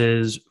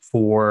services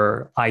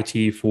for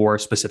IT for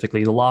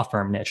specifically the law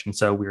firm niche. And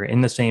so we were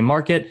in the same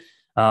market.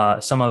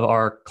 Some of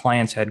our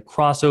clients had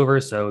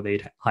crossover, so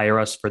they'd hire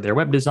us for their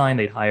web design.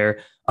 They'd hire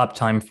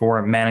Uptime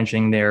for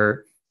managing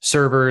their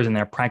servers and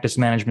their practice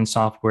management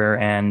software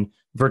and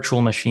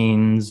virtual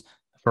machines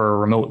for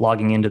remote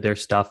logging into their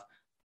stuff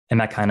and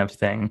that kind of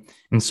thing.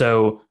 And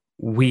so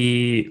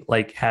we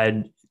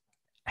had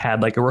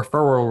like a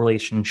referral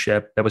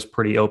relationship that was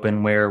pretty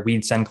open, where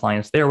we'd send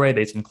clients their way,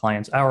 they'd send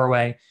clients our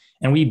way.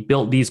 And we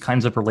built these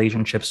kinds of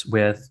relationships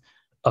with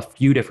a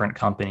few different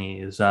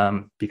companies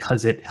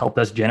because it helped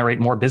us generate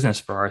more business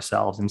for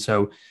ourselves. And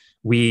so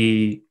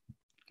we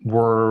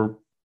were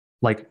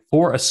like,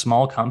 for a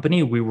small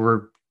company, we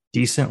were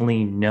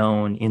decently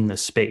known in the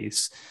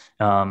space.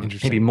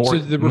 Maybe more. So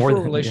the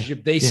referral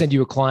relationship, they send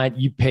you a client,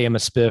 you pay them a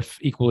spiff.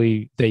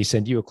 Equally, they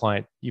send you a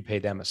client, you pay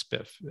them a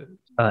spiff.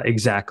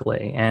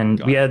 Exactly.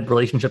 And we had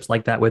relationships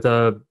like that with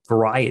a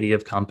variety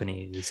of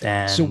companies.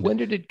 And so when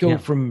did it go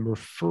from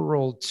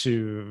referral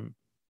to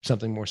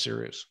something more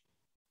serious?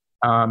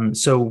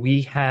 So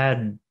I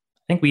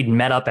think we'd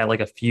met up at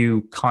like a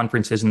few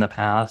conferences in the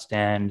past,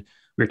 and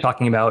we were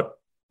talking about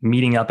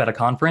meeting up at a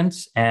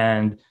conference,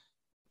 and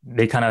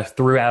they kind of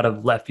threw out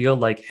of left field,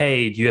 like,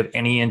 hey, do you have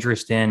any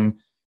interest in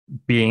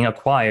being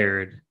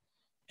acquired?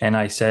 And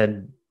I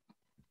said,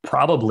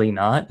 probably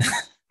not.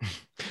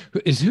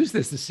 Who's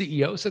this? The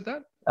CEO said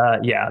that?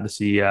 Yeah, the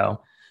CEO.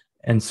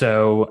 And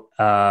so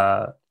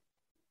I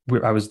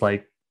was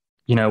like,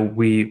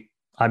 we've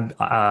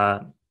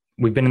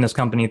been in this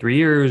company 3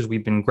 years.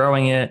 We've been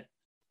growing it.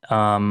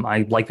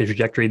 I like the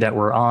trajectory that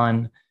we're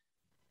on.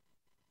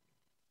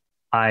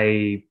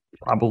 I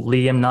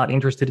probably am not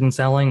interested in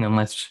selling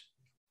unless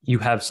you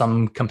have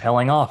some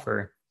compelling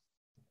offer.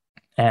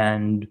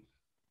 And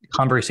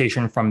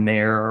conversation from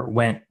there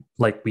went,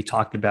 like, we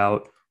talked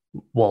about,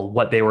 well,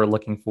 what they were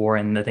looking for.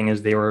 And the thing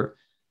is,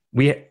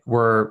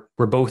 we're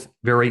both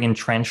very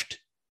entrenched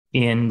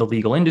in the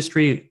legal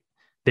industry.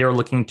 They were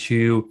looking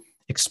to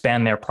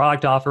expand their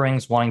product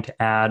offerings, wanting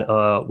to add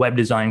a web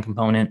design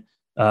component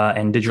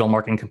and digital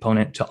marketing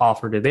component to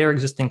offer to their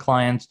existing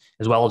clients,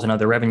 as well as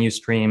another revenue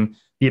stream.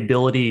 The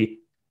ability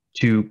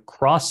to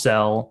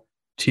cross-sell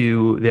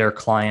to their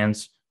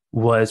clients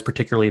was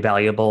particularly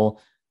valuable,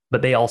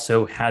 but they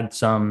also had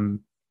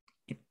some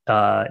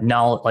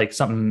knowledge, like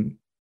some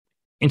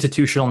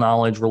institutional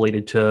knowledge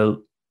related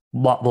to the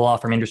law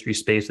firm industry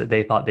space that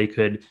they thought they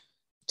could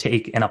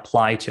take and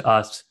apply to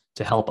us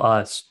to help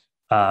us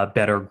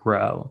better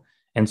grow.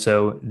 And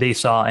so they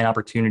saw an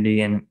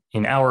opportunity in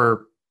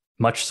our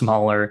much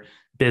smaller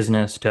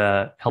business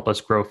to help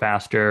us grow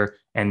faster,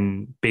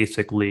 and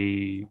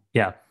basically,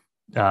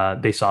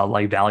 they saw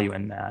like value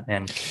in that.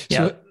 And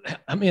so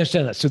let me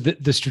understand that. So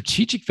the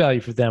strategic value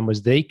for them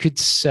was they could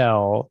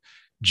sell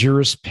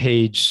Juris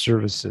Page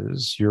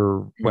services,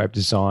 your web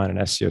design and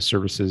SEO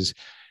services,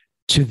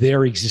 to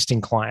their existing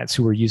clients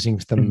who were using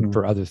them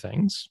for other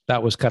things.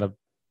 That was kind of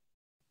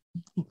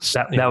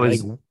that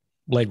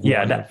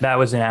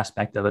was an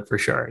aspect of it for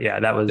sure. Yeah,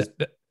 that was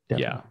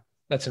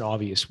that's an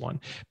obvious one.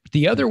 But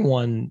the other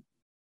one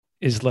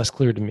is less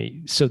clear to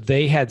me. So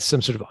they had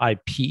some sort of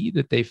IP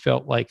that they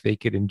felt like they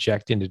could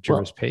inject into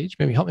Juris Page.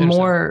 Maybe help me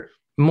understand.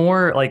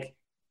 More like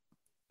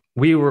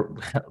we were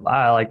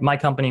like, my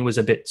company was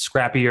a bit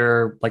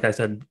scrappier. Like I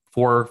said,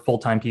 4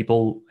 full-time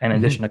people in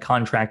addition to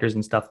contractors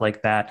and stuff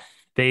like that.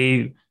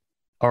 They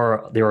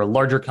were a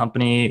larger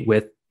company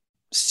with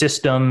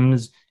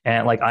systems,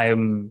 and like I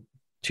am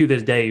to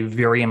this day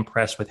very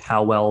impressed with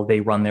how well they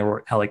run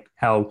their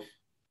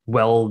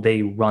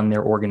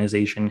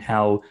organization,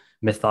 how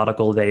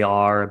methodical they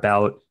are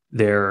about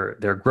their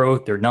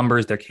growth, their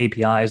numbers, their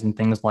KPIs, and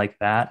things like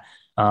that.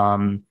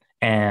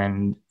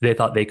 And they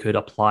thought they could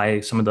apply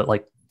some of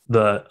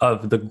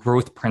the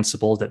growth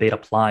principles that they'd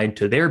applied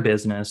to their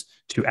business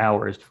to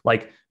ours.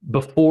 Like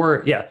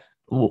before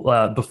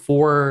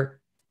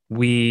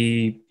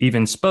we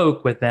even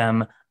spoke with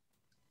them,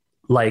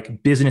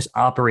 like business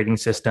operating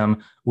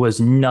system was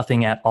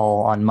nothing at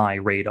all on my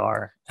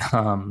radar.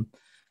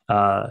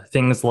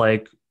 Things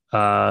like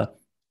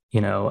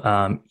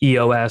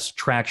EOS,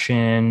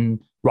 Traction,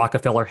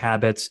 Rockefeller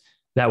Habits,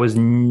 that was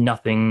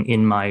nothing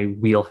in my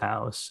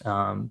wheelhouse,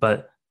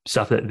 but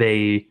stuff that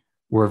they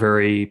were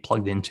very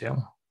plugged into.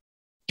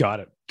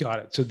 Got it.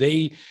 So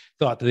they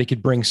thought that they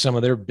could bring some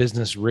of their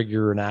business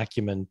rigor and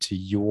acumen to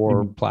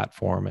your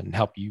platform and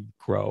help you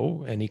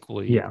grow, and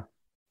equally,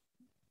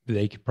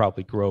 they could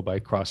probably grow by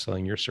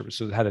cross-selling your service.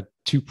 So it had a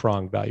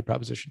two-pronged value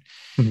proposition.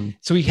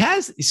 So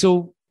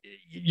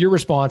your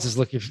response is,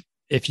 look,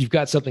 if you've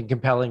got something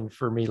compelling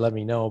for me, let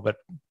me know, but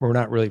we're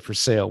not really for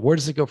sale. Where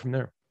does it go from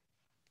there?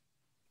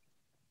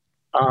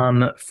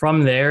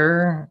 From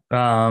there,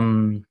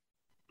 a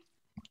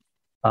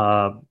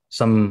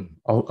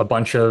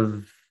bunch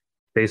of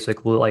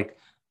basically like a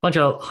bunch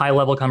of high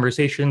level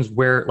conversations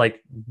where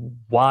like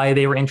why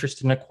they were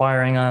interested in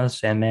acquiring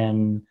us. And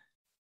then,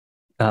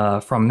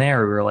 from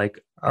there, we were like,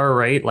 all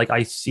right, like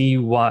I see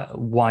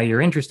why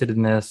you're interested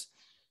in this.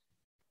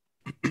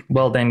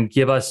 Well, then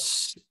give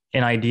us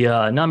an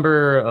idea, a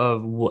number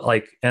of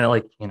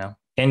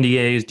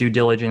NDAs, due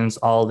diligence,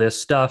 all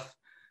this stuff.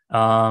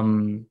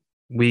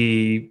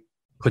 We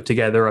put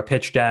together a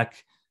pitch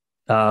deck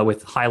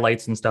with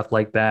highlights and stuff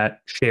like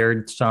that,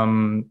 shared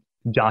some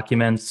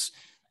documents,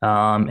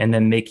 and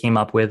then they came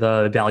up with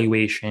a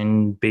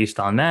valuation based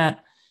on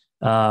that.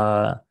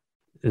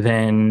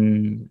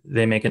 Then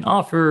they make an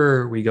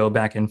offer. We go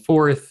back and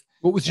forth.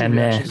 What was your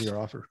reaction to your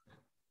offer?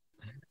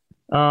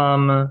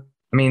 I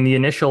mean, the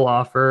initial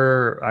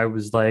offer, I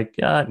was like,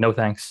 no,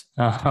 thanks.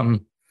 I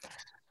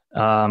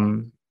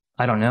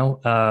don't know.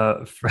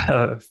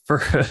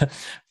 For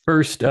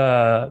first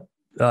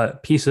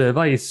piece of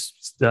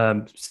advice,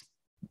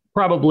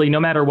 probably no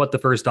matter what the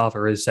first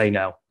offer is, say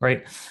no,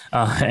 right?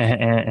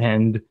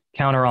 And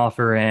counter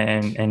offer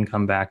and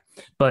come back.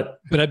 But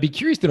I'd be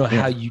curious to know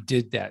how you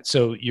did that.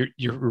 So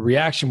your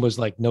reaction was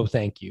like, no,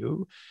 thank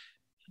you.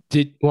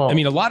 I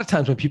mean, a lot of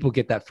times when people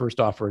get that first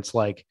offer, it's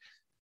like,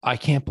 I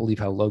can't believe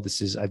how low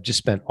this is. I've just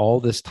spent all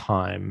this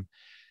time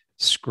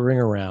screwing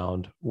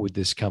around with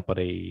this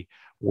company,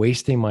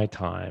 wasting my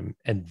time,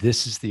 and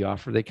this is the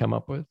offer they come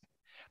up with.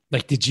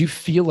 Like, did you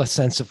feel a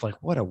sense of like,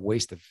 what a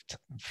waste of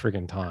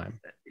friggin' time?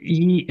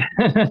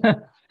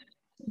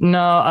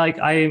 No,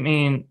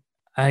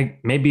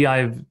 maybe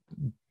I've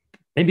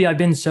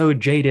been so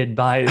jaded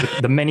by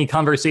the many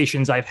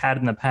conversations I've had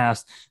in the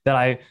past that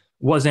I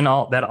wasn't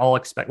all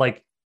expect.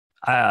 Like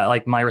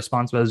my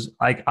response was,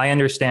 I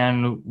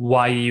understand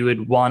why you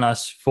would want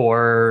us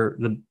for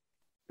the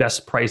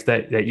best price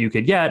that you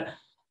could get,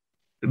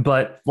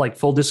 but like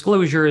full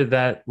disclosure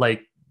that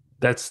like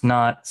that's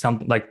not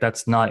something, like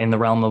that's not in the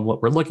realm of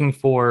what we're looking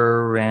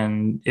for.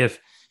 And if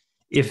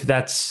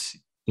that's,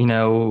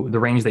 the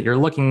range that you're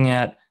looking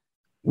at,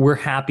 we're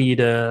happy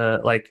to,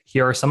 like,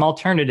 here are some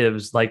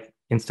alternatives. Like,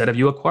 instead of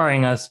you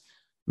acquiring us,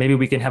 maybe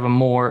we can have a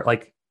more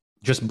like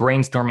just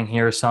brainstorming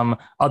here, some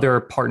other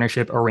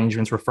partnership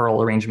arrangements,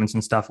 referral arrangements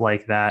and stuff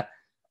like that.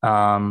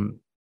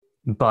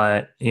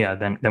 But yeah,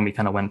 then we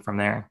kind of went from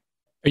there.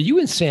 Are you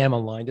and Sam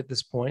aligned at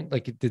this point?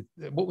 Like,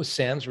 what was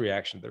Sam's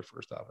reaction to their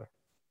first offer?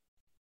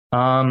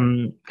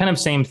 Kind of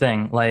same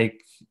thing.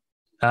 Like,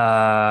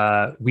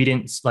 we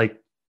didn't like,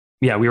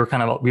 yeah, we were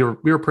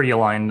pretty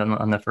aligned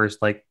on the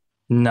first, like,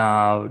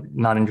 no,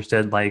 not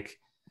interested. Like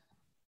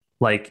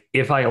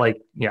if I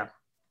like, yeah.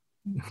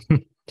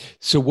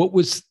 So what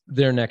was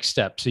their next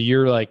step? So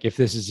you're like, if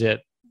this is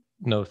it,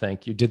 no,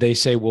 thank you. Did they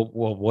say, well,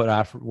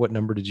 what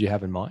number did you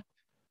have in mind?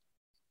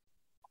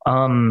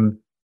 Trying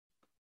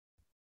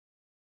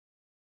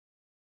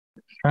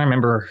to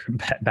remember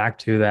back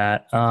to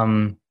that.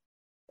 I'm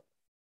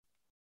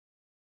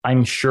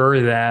sure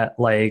that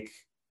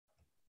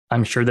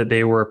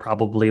they were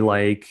probably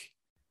like,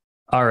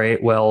 all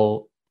right,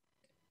 well,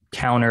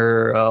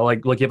 counter,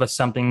 give us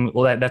something.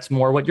 Well, that's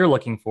more what you're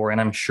looking for.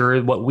 And I'm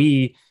sure what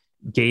we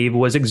gave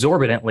was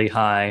exorbitantly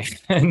high.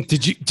 And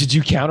did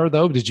you counter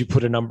though? Did you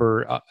put a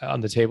number on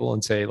the table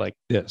and say like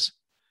this?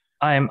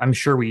 I'm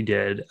sure we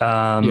did.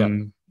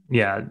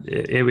 Yeah,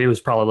 it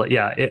was probably,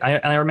 yeah.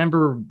 I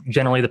remember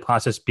generally the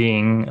process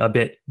being a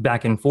bit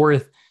back and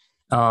forth.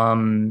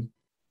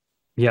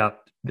 Yeah.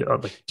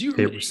 Do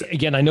you,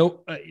 again, I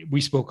know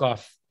we spoke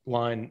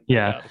offline.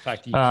 Yeah. The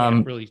fact that you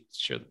can't really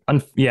share.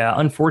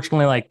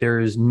 Unfortunately, like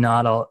there's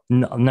not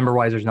number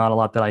wise, there's not a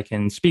lot that I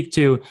can speak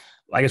to.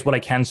 I guess what I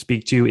can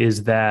speak to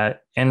is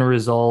that end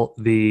result,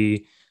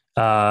 the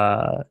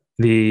sale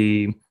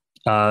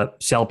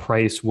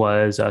price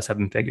was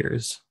 7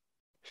 figures.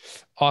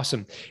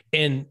 Awesome.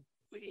 And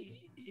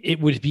it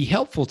would be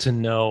helpful to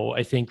know,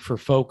 I think, for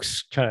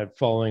folks kind of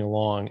following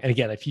along. And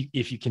again, if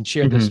you can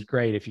share this,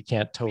 great. If you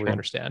can't, totally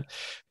understand.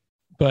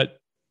 But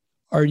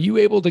are you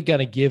able to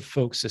kind of give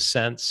folks a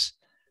sense?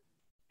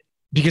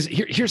 Because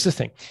here's the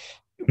thing.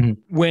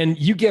 When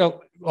you get,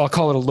 I'll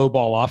call it a low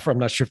ball offer. I'm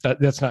not sure if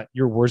that's not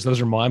your words,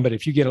 those are mine. But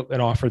if you get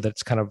an offer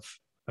that's kind of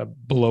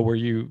below where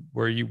you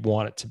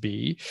want it to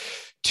be,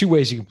 two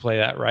ways you can play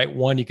that, right?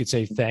 One, you could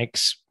say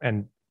thanks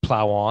and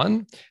plow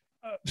on.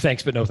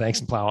 Thanks, but no thanks,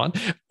 and plow on.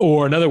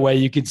 Or another way,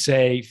 you could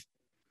say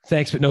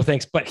thanks, but no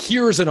thanks. But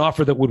here's an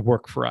offer that would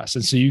work for us,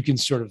 and so you can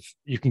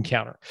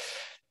counter.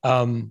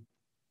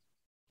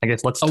 I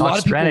guess let's talk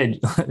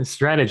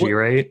strategy,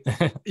 right?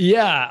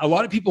 Yeah. A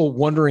lot of people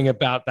wondering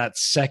about that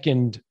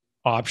second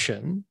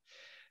option.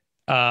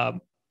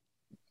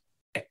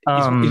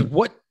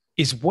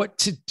 Is what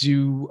to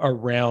do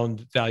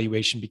around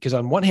valuation? Because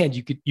on one hand,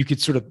 you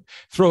could sort of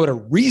throw at a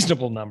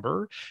reasonable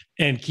number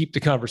and keep the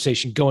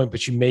conversation going,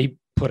 but you may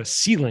put a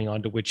ceiling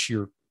onto which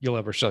you'll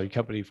ever sell your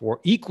company for.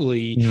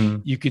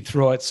 Equally, you could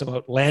throw at some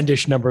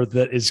outlandish number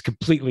that is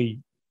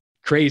completely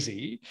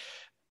crazy,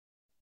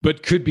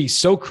 but could be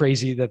so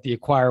crazy that the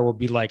acquirer will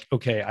be like,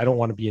 okay, I don't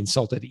want to be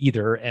insulted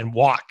either, and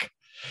walk.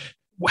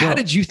 How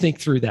did you think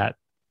through that?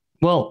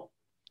 Well,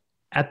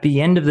 at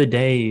the end of the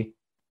day,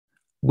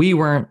 we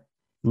weren't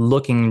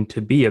looking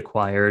to be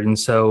acquired. And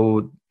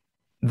so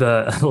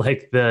there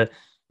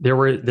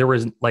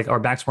was like our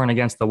backs weren't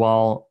against the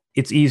wall.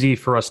 It's easy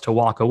for us to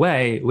walk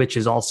away, which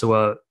is also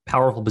a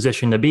powerful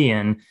position to be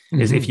in,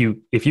 is if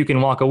you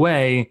can walk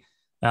away,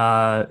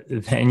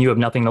 and you have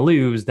nothing to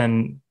lose,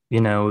 then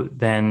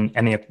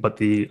but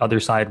the other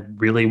side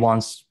really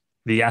wants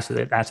the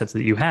assets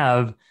that you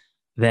have,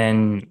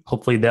 then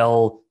hopefully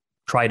they'll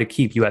try to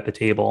keep you at the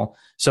table.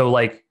 So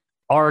like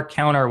our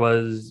counter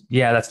was,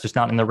 that's just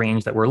not in the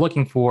range that we're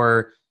looking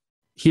for.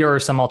 Here are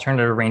some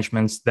alternative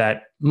arrangements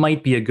that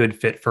might be a good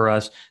fit for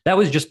us. That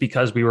was just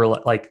because we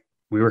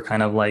were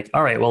kind of like,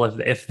 all right, well,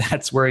 if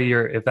that's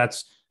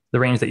the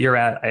range that you're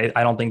at,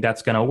 I don't think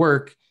that's going to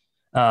work.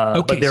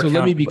 Okay, so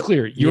let me be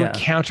clear. Your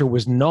counter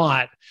was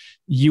not,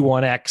 you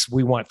want X,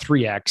 we want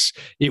 3X.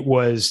 It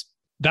was,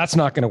 that's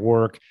not going to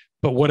work.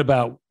 But what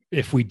about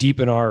if we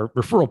deepen our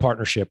referral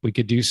partnership, we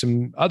could do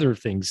some other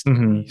things.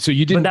 So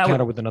you didn't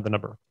counter with another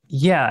number.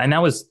 Yeah. And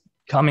that was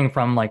coming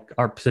from like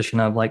our position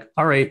of like,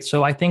 all right,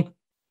 so I think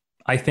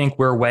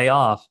we're way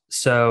off.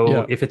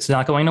 So if it's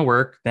not going to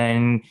work,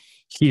 then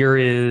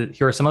here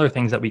are some other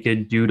things that we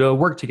could do to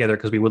work together,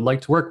 because we would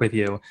like to work with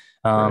you.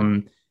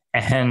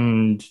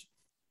 And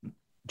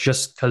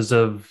just because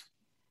of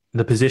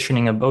the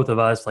positioning of both of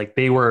us, like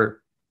they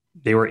were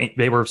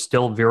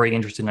still very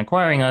interested in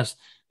acquiring us.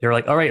 They were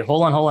like, all right,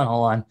 hold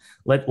on.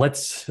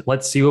 Let's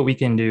see what we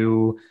can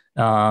do.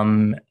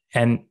 Then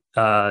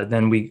I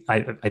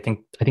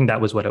think that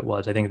was what it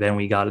was. I think then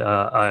we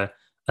got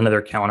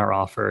another counter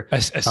offer,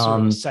 a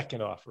sort of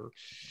second offer.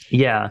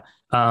 Yeah.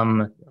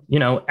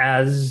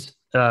 As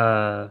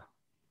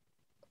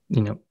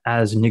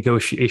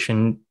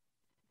negotiation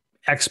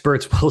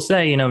experts will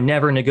say,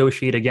 never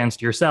negotiate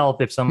against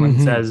yourself. If someone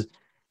says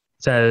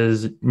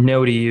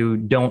no to you,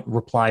 don't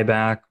reply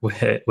back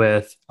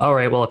with all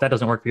right, well, if that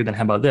doesn't work for you, then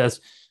how about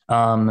this?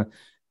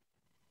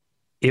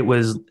 It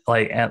was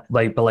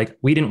but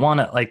we didn't want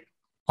to,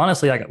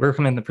 honestly, we're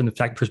coming from the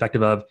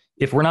perspective of,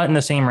 if we're not in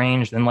the same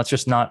range, then let's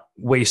just not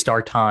waste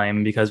our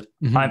time, because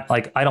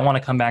I don't want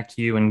to come back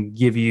to you and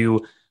give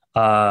you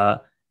a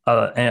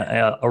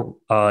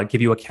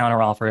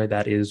counter offer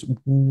that is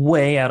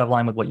way out of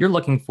line with what you're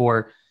looking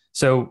for.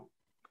 So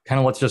kind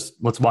of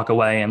let's walk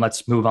away and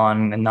let's move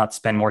on and not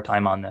spend more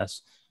time on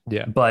this.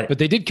 Yeah. But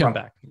they did come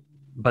back.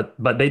 But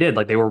they did,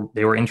 they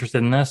were interested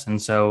in this.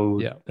 And so,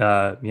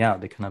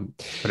 they kind of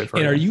put it further.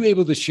 And are you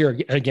able to share,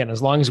 again,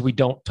 as long as we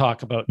don't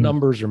talk about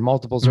numbers or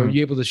multiples, are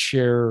you able to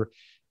share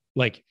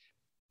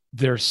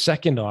their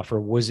second offer?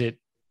 Was it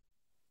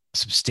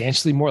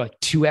substantially more, like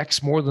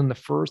 2X more than the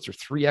first, or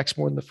 3X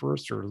more than the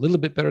first, or a little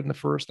bit better than the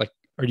first?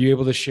 Are you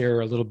able to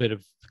share a little bit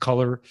of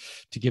color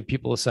to give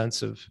people a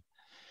sense of?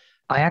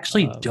 I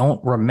actually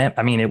don't remember.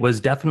 I mean, it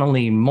was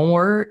definitely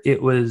more.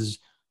 It was,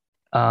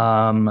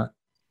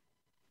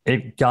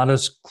 it got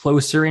us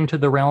closer into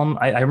the realm.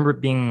 I remember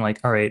being like,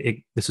 all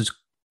right, this is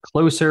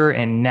closer.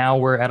 And now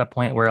we're at a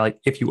point where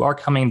if you are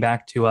coming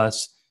back to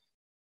us,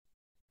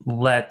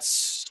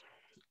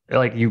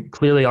 you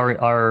clearly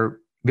are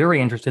very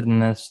interested in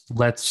this.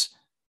 Let's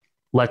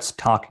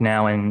talk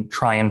now and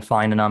try and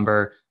find a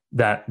number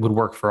that would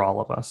work for all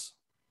of us.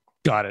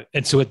 Got it.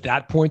 And so at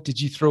that point,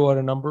 did you throw out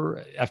a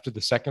number after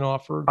the second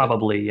offer?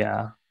 Probably,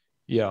 yeah.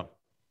 Yeah.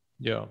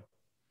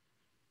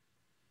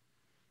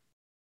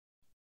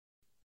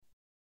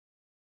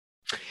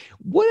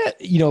 What,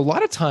 a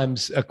lot of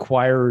times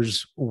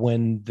acquirers,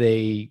 when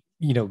they,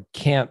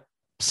 can't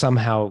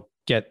somehow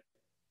get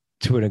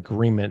to an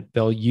agreement,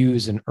 they'll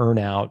use an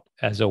earnout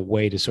as a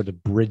way to sort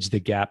of bridge the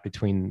gap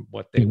between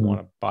what they want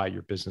to buy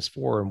your business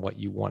for and what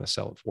you want to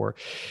sell it for.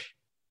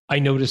 I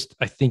noticed,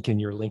 I think in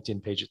your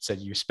LinkedIn page, it said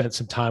you spent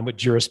some time with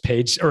Juris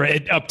Page or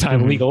at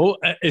Uptime Legal.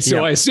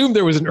 So I assume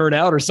there was an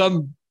earnout or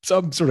some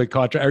sort of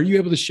contract. Are you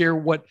able to share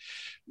what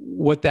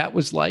that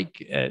was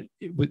like?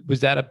 Was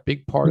that a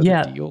big part of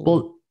the deal?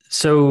 Well,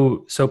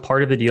 So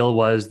part of the deal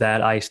was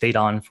that I stayed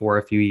on for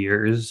a few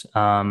years.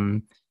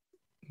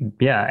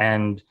 Yeah,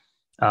 and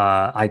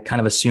I kind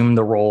of assumed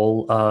the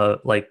role.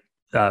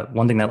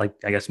 One thing that like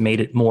I guess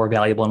made it more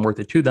valuable and worth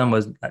it to them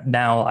was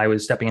now I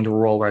was stepping into a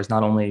role where I was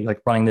not only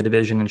like running the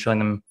division and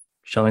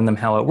showing them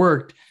how it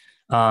worked.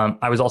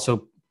 I was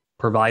also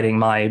providing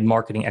my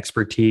marketing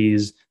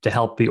expertise to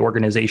help the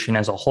organization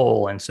as a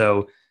whole, and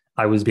so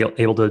I was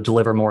able to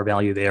deliver more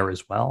value there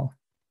as well.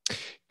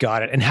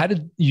 Got it. And how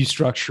did you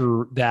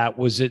structure that?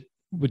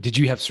 Did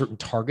you have certain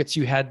targets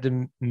you had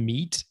to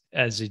meet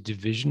as a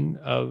division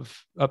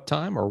of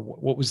Uptime, or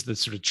what was the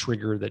sort of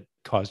trigger that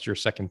caused your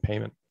second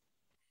payment?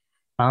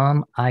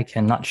 I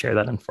cannot share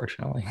that,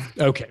 unfortunately.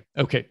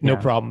 Okay. No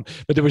problem.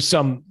 But there was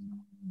some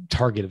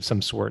target of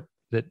some sort.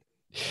 That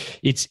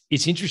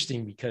it's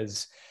interesting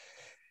because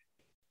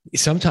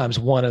sometimes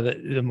one of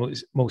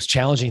the most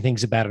challenging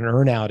things about an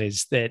earnout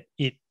is that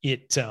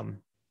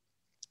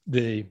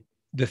the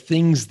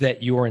things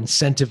that you're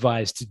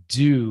incentivized to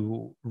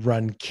do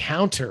run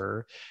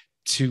counter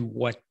to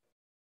what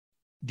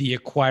the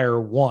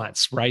acquirer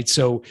wants, right?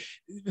 So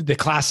the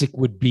classic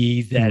would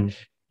be that,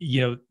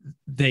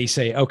 they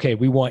say, okay,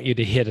 we want you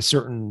to hit a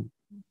certain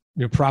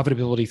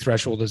profitability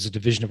threshold as a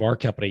division of our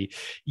company.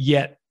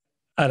 Yet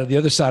out of the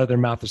other side of their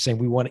mouth, they're saying,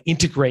 we want to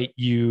integrate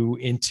you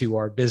into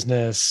our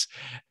business.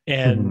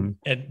 And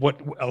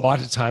what a lot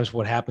of times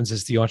what happens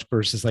is the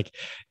entrepreneur is like,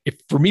 if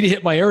for me to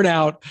hit my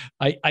earnout,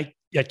 I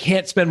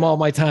can't spend all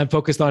my time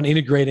focused on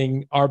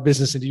integrating our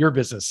business into your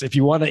business. If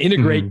you want to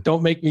integrate,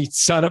 don't make me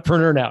sign up for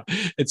an earnout.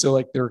 And so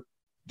like they're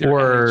at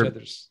each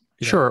other's.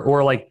 Sure.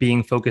 Or like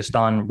being focused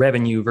on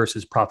revenue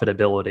versus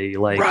profitability.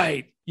 Like,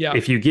 right. Yeah.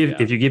 If you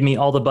give me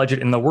all the budget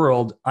in the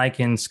world, I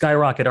can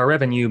skyrocket our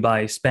revenue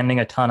by spending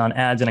a ton on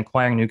ads and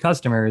acquiring new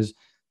customers,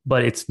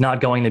 but it's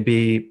not going to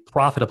be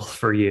profitable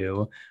for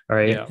you. All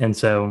right. Yeah. And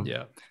so,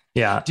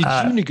 yeah. Did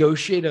you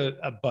negotiate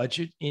a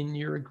budget in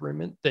your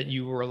agreement that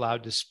you were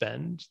allowed to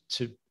spend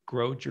to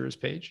grow Jura's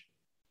Page?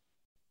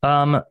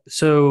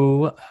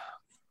 So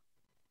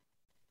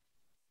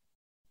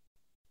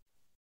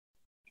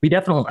we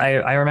definitely,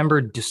 I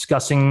remember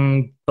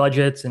discussing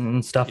budgets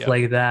and stuff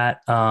like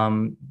that.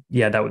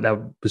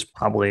 That was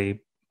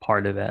probably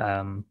part of it.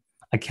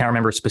 I can't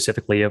remember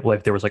specifically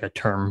if there was like a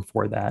term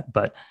for that,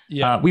 but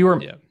we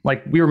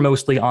were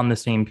mostly on the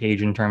same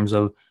page in terms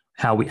of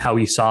how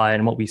we saw it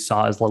and what we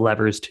saw as the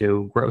levers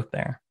to growth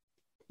there.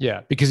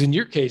 Yeah, because in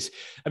your case,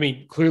 I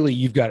mean, clearly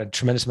you've got a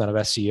tremendous amount of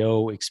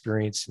SEO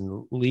experience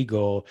in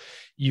legal.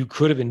 You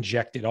could have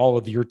injected all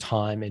of your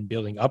time in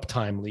building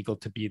Uptime Legal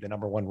to be the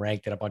number one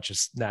ranked in a bunch of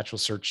natural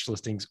search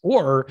listings,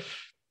 or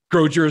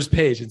grow Jura's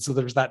Page. And so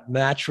there's that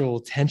natural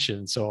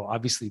tension. So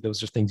obviously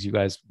those are things you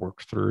guys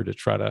work through to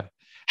try to,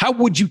 how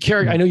would you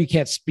carry, I know you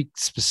can't speak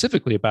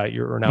specifically about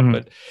your earnout,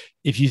 but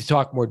if you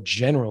talk more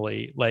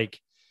generally, like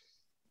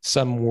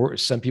some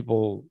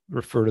people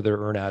refer to their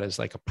earnout as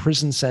like a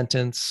prison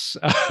sentence.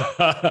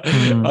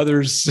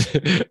 Others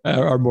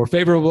are more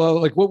favorable.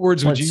 Like what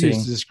words would you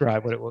use to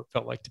describe what it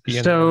felt like to be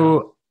in?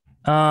 So,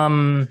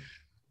 no,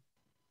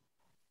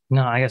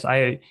 I guess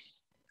I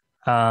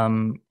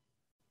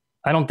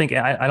don't think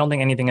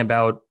anything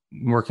about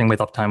working with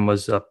Uptime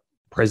was a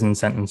prison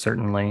sentence.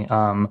 Certainly.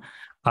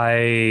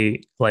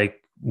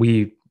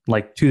 We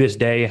to this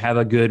day have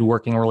a good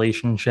working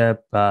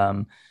relationship.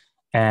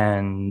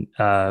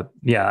 I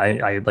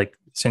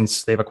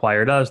since they've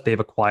acquired us, they've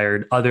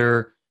acquired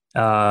other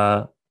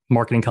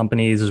marketing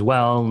companies as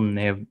well, and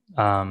they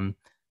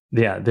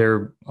have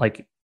they're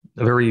like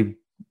a very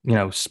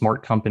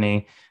smart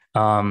company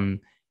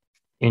in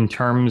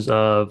terms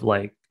of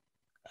like,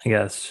 I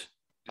guess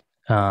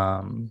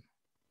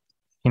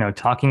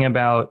talking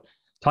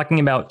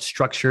about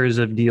structures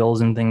of deals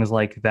and things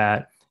like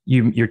that.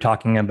 You're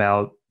talking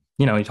about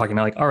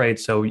like, all right,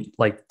 so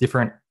like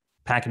different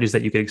packages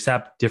that you could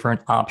accept,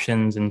 different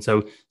options. And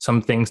so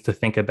some things to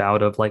think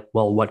about of like,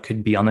 well, what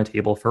could be on the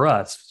table for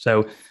us?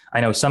 So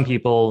I know some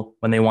people,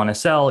 when they want to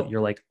sell, you're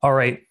like, all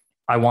right,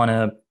 I want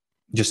to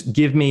just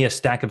give me a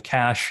stack of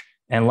cash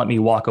and let me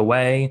walk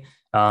away.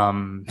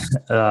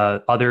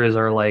 Others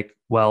are like,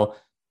 well,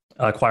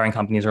 acquiring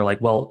companies are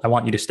like, well, I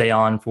want you to stay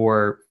on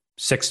for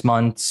 6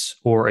 months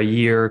or a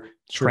year,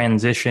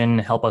 transition,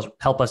 help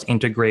us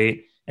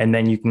integrate, and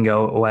then you can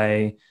go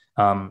away.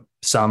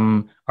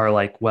 Some are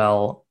like,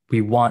 well, we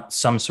want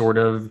some sort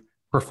of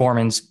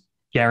performance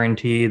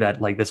guarantee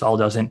that like this all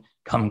doesn't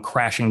come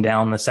crashing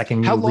down the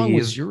second you leave. How long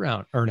was your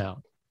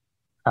earnout?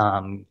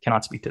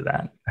 Cannot speak to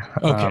that.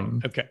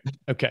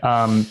 Okay.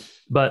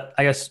 But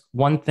I guess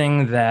one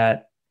thing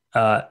that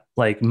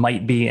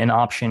might be an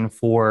option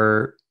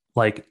for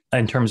like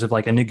in terms of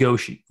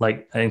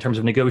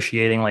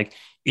negotiating, like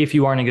if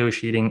you are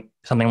negotiating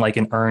something like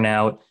an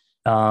earnout,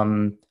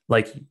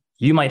 like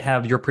you might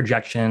have your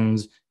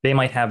projections, they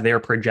might have their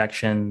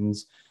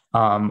projections.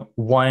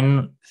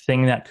 One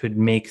thing that could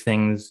make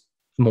things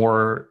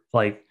more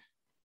like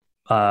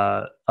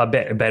a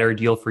better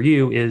deal for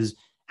you is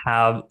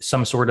have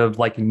some sort of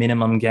like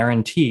minimum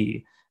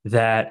guarantee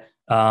that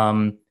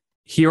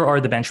here are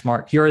the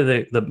benchmark, here are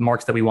the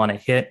marks that we want to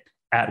hit,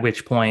 at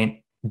which point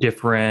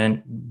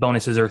different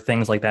bonuses or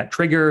things like that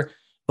trigger.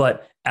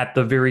 But at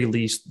the very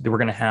least, we're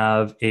going to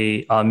have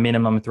a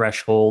minimum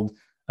threshold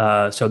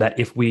so that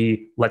if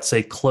we, let's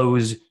say,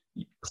 closed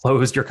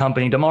your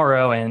company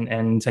tomorrow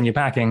and send you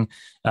packing,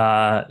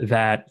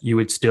 that you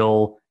would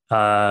still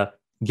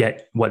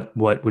get what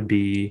would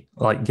be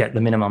like get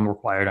the minimum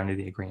required under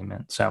the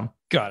agreement. So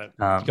got it.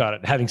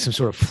 Having some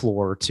sort of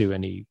floor to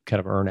any kind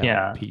of earn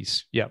out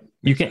piece. Yeah,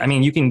 you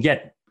can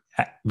get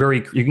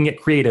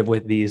creative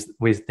with these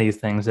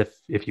things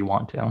if you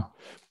want to.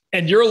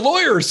 And you're a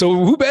lawyer, so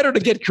who better to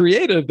get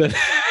creative than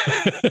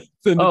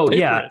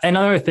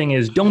Another thing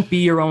is, don't be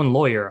your own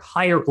lawyer.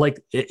 Hire, like,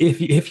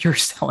 if you're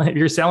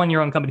selling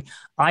your own company.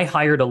 I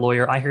hired a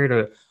lawyer. I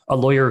hired a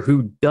lawyer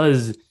who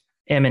does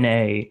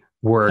M&A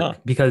work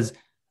because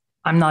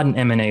I'm not an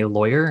M&A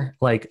lawyer.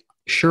 Like,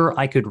 sure,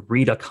 I could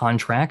read a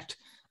contract,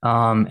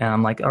 and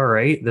I'm like, all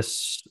right,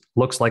 this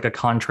looks like a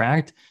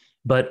contract,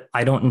 but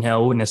I don't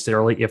know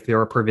necessarily if there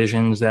are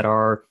provisions that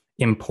are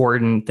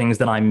important, things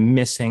that I'm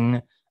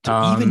missing.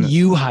 So even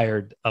you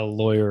hired a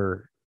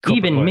lawyer.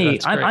 Even lawyer. me,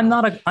 I'm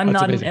not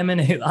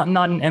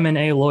an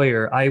M&A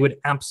lawyer. I would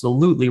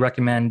absolutely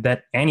recommend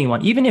that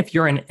anyone, even if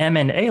you're an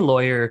M&A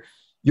lawyer,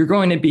 you're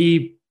going to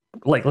be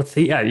like, let's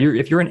say,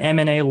 if you're an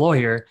M&A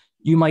lawyer,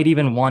 you might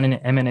even want an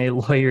M&A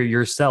lawyer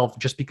yourself,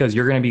 just because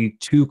you're going to be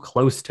too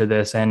close to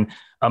this and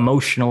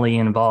emotionally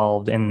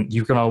involved, and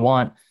you're going to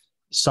want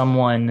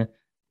someone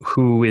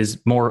who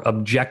is more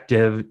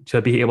objective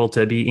to be able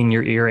to be in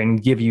your ear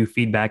and give you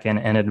feedback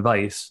and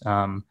advice.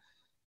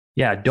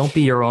 Don't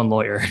be your own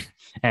lawyer.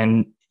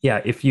 And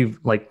if you've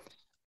like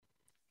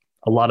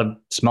a lot of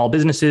small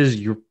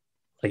businesses,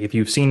 if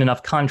you've seen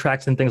enough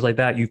contracts and things like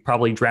that, you've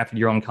probably drafted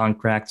your own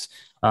contracts.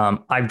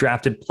 I've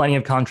drafted plenty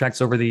of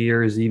contracts over the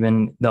years,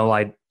 even though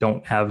I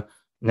don't have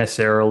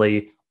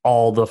necessarily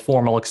all the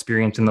formal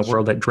experience in the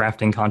world at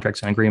drafting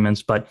contracts and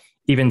agreements. But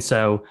even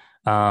so,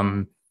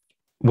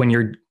 when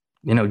you're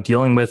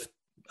dealing with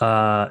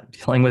a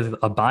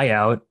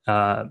buyout,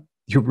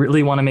 you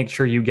really want to make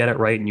sure you get it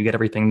right and you get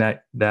everything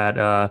that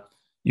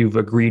you've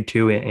agreed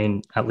to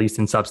in at least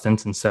in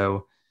substance. And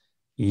so,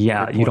 you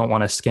don't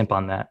want to skimp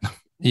on that.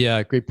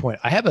 Yeah, great point.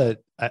 I have a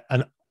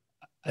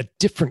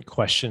different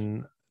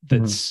question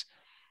that's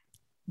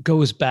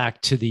goes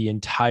back to the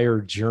entire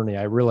journey.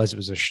 I realized it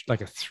was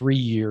like a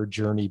 3-year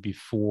journey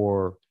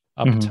before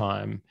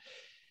Uptime.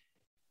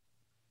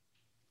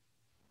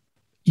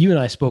 You and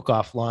I spoke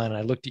offline, and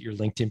I looked at your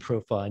LinkedIn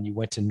profile, and you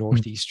went to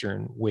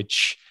Northeastern,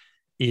 which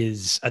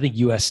is, I think,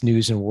 U.S.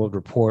 News and World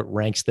Report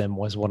ranks them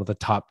as one of the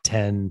top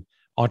 10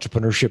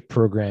 entrepreneurship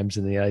programs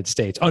in the United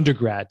States,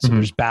 undergrad. So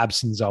there's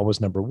Babson's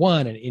always number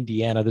one, and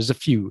Indiana, there's a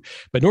few,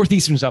 but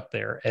Northeastern's up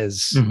there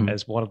as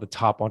one of the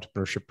top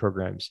entrepreneurship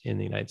programs in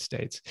the United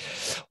States.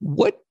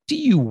 What do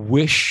you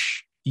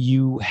wish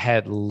you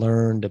had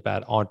learned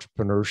about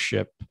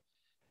entrepreneurship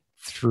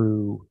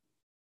through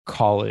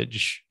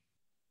college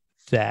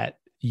that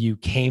you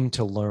came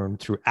to learn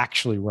through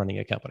actually running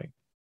a company?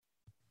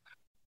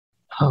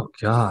 Oh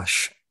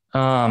gosh.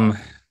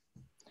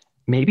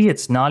 Maybe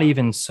it's not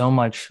even so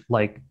much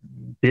like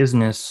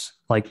business,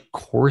 like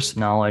course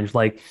knowledge,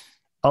 like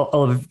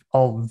a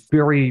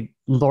very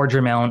large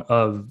amount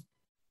of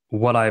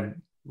what I've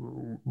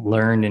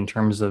learned in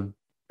terms of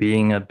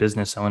being a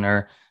business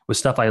owner was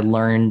stuff I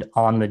learned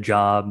on the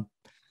job.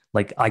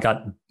 Like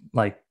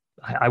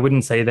I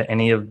wouldn't say that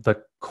any of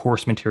the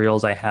course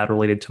materials I had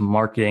related to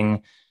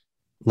marketing,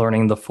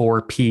 learning the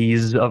 4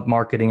 Ps of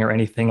marketing or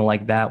anything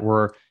like that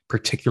were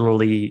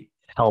particularly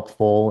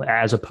helpful,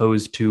 as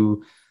opposed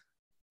to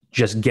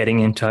just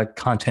getting into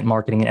content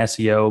marketing and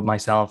SEO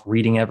myself,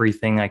 reading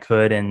everything I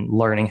could and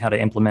learning how to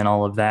implement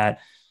all of that.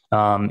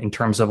 In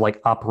terms of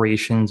like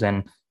operations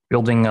and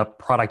building a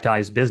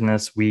productized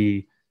business,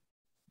 we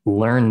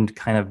learned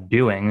kind of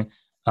doing.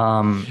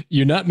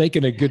 You're not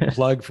making a good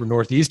plug for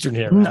Northeastern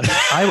here, man.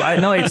 I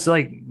know it's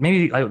like,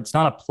 maybe it's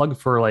not a plug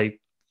for like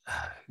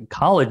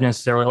college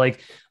necessarily.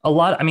 Like a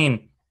lot, I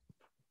mean,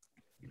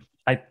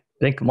 I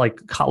think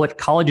like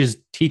college's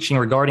teaching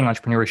regarding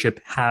entrepreneurship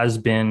has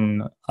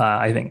been,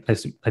 I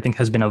think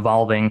has been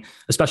evolving,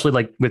 especially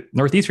like with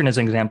Northeastern as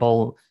an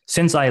example.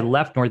 Since I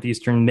left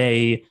Northeastern,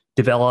 they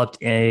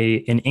developed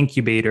an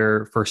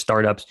incubator for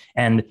startups,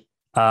 and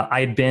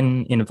I'd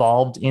been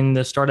involved in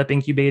the startup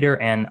incubator,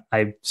 and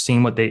I've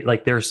seen what they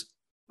like. Their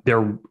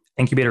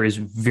incubator is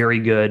very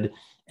good,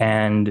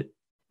 and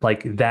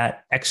like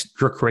that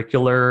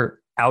extracurricular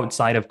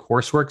outside of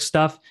coursework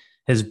stuff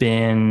has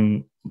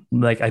been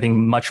like, I think,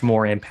 much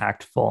more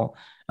impactful.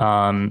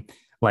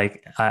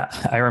 Like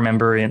I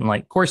remember in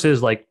like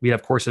courses, like we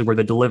have courses where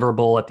the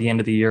deliverable at the end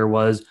of the year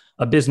was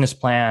a business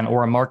plan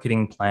or a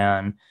marketing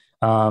plan.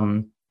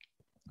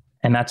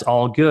 And that's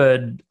all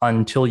good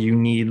until you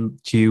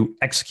need to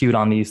execute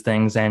on these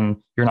things, and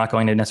you're not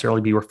going to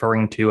necessarily be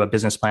referring to a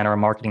business plan or a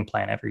marketing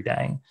plan every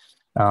day.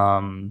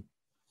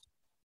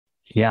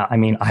 Yeah, I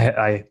mean,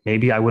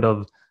 maybe I would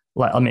have,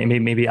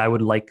 maybe I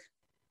would like,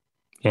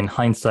 in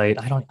hindsight,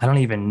 I don't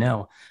even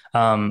know.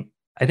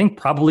 I think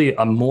probably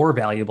a more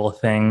valuable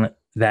thing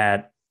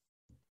that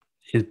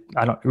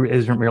I don't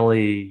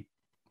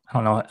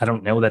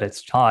know that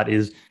it's taught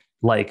is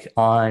like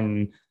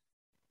on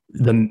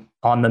the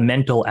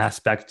mental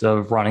aspect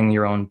of running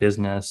your own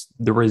business,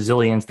 the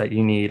resilience that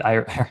you need.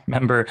 I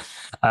remember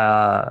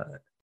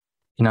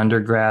in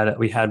undergrad,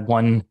 we had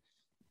one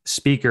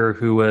speaker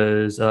who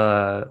was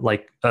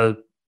like a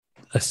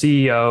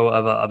CEO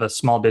of a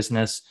small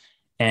business,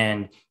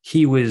 and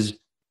he was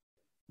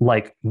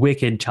like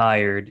wicked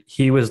tired.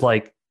 He was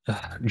like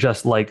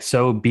just like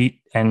so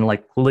beat and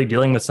like really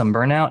dealing with some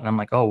burnout. And I'm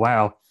like, oh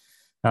wow.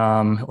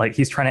 Like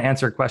he's trying to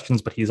answer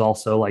questions, but he's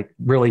also like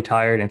really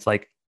tired. And it's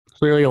like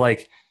clearly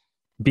like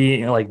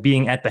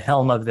being at the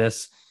helm of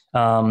this.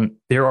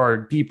 There are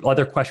deep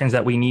other questions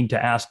that we need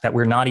to ask that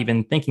we're not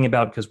even thinking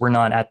about because we're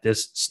not at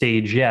this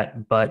stage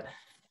yet. But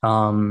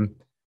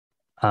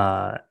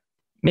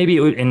maybe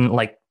it would, in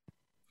like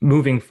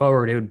moving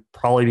forward, it would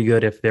probably be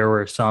good if there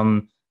were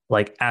some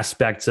like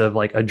aspects of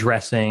like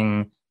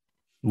addressing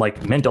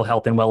like mental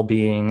health and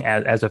well-being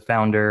as a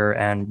founder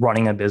and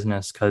running a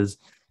business, because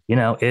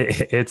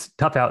it's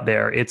tough out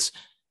there. It's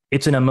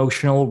an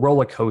emotional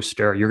roller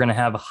coaster. You're going to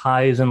have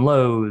highs and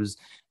lows,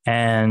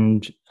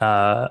 and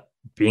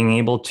being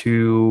able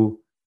to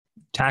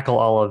tackle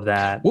all all of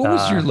that. What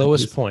was your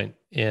lowest point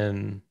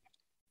in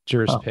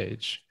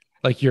JurisPage?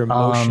 Like your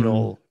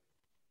emotional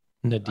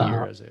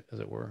nadir, as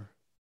it were.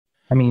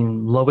 I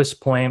mean, lowest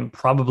point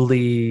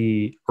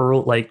probably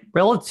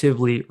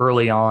relatively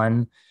early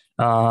on.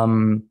 We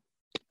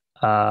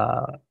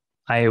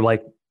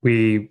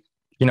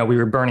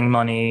were burning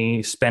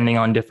money, spending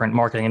on different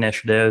marketing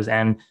initiatives,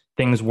 and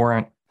things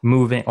weren't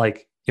moving.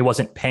 Like it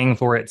wasn't paying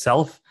for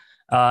itself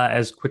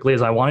as quickly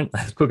as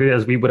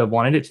we would have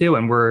wanted it to.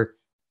 And we're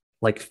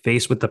like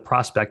faced with the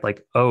prospect,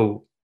 like,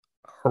 oh,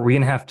 are we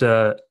gonna have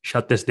to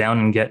shut this down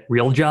and get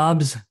real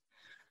jobs?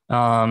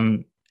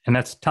 And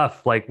that's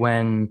tough. Like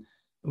when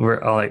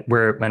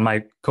when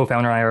my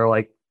co-founder and I are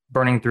like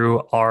burning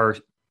through our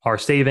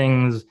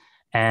savings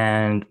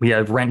and we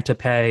have rent to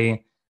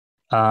pay.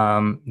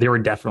 There were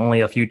definitely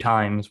a few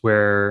times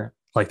where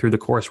like through the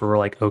course where we're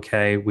like,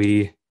 okay,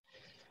 we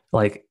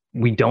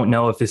don't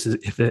know if this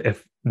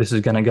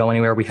is going to go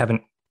anywhere. We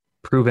haven't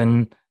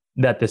proven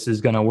that this is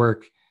going to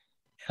work.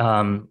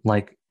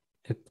 Like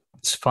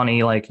it's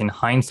funny, like in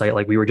hindsight,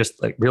 like we were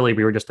just like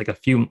a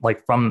few,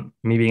 like from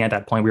me being at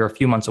that point, we were a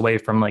few months away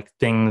from like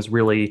things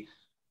really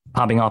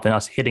popping off and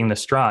us hitting the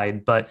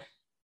stride. But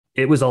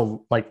it was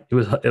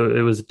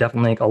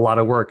definitely like a lot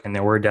of work, and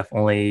there were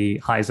definitely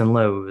highs and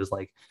lows.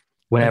 Like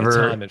whenever at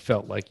the time, it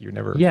felt like you're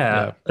never.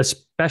 Yeah,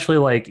 especially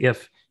like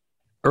if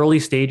early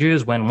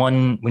stages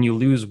when you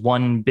lose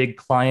one big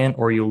client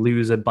or you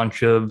lose a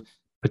bunch of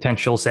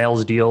potential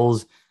sales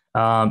deals,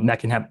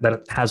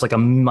 that has like a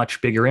much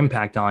bigger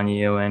impact on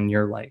you, and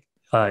you're like,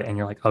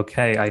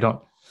 okay, I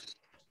don't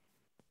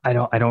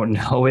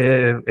know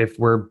if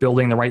we're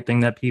building the right thing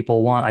that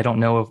people want. I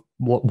don't know if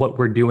what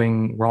we're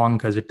doing wrong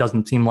because it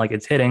doesn't seem like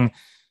it's hitting.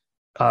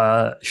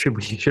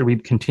 Should we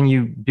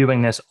continue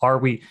doing this? Are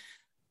we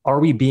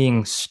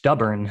being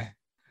stubborn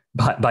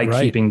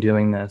by keeping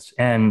doing this?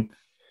 And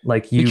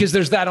because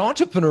there's that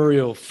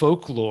entrepreneurial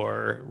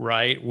folklore,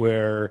 right,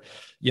 where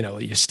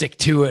you stick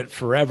to it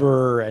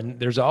forever, and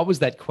there's always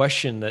that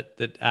question that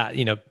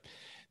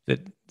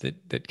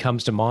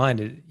comes to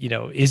mind.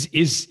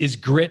 Is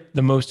grit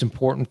the most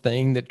important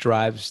thing that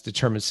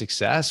determines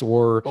success,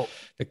 or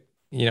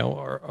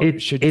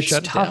should you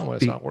shut it down when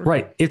it's not working?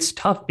 Right. It's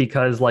tough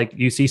because like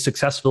you see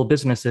successful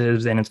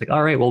businesses and it's like,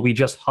 all right, well, we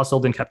just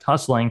hustled and kept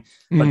hustling,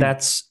 but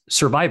that's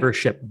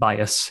survivorship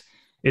bias.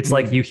 It's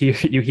like you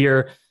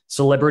hear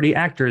celebrity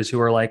actors who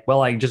are like,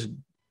 well, I just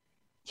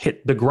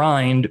hit the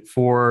grind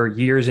for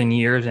years and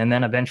years, and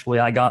then eventually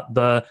I got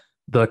the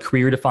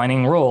career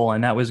defining role,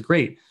 and that was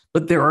great.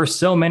 But there are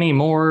so many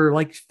more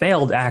like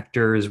failed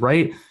actors,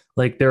 right?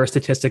 Like there are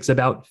statistics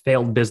about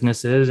failed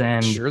businesses,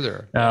 and sure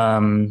there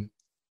are.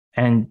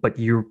 But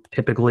you're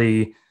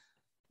typically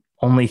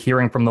only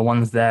hearing from the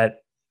ones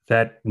that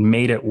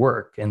made it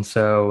work. And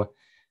so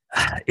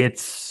it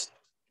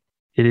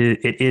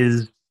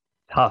is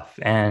tough.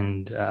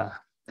 And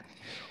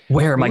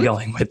where am I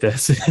going with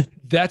this?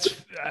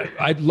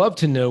 I'd love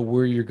to know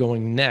where you're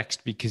going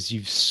next, because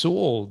you've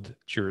sold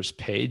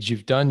JurisPage,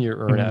 you've done your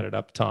earn out at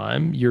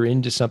Uptime, you're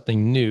into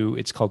something new.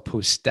 It's called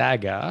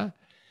Postaga.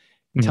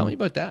 Tell me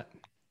about that.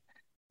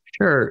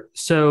 Sure.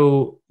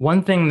 So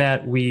one thing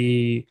that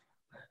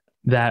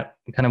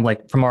kind of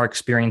like from our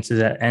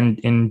experiences and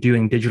in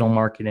doing digital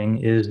marketing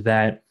is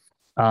that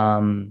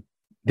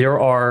there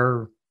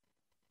are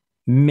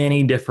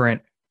many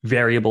different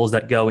variables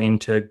that go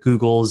into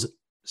Google's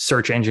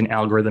search engine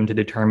algorithm to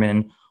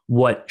determine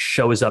what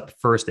shows up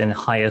first and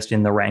highest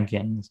in the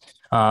rankings.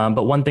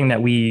 But one thing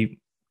that we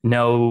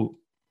know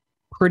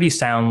pretty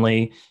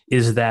soundly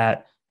is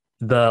that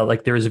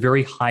there's a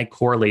very high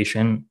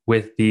correlation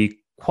with the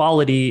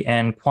quality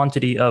and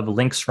quantity of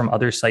links from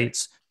other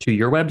sites to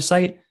your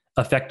website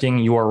affecting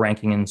your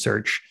ranking in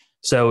search.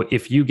 So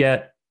if you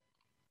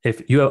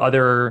have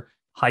other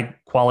high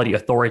quality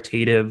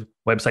authoritative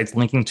websites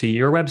linking to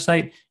your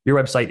website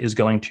is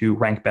going to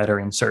rank better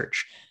in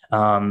search.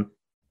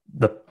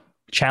 The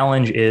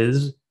challenge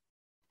is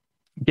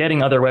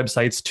getting other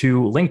websites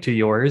to link to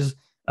yours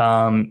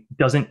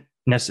doesn't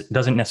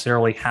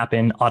necessarily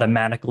happen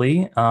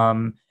automatically.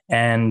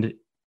 And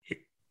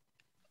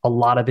a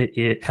lot of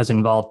it has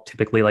involved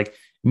typically like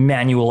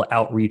manual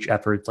outreach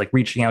efforts, like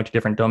reaching out to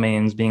different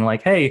domains, being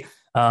like, hey,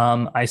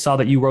 I saw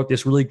that you wrote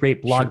this really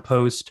great blog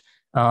post.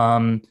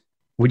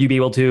 Would you be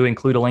able to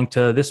include a link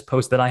to this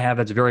post that I have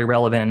that's very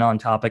relevant and on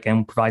topic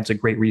and provides a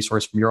great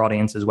resource for your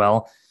audience as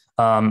well?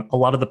 A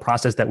lot of the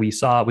process that we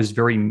saw was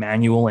very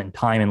manual and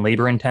time and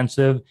labor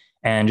intensive,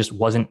 and just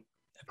wasn't,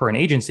 for an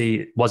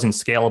agency, wasn't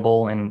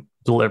scalable and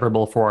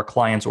deliverable for our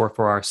clients or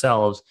for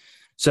ourselves.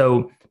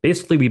 So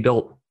basically we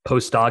built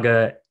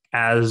Postaga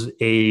as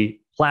a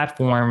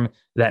platform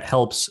that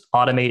helps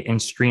automate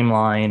and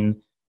streamline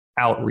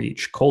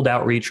outreach, cold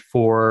outreach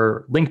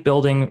for link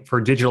building,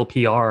 for digital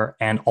PR,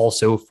 and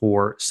also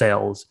for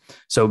sales.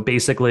 So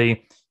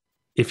basically,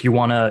 if you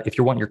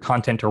want your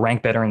content to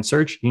rank better in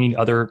search, you need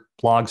other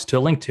blogs to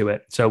link to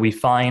it. So we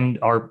find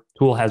our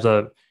tool has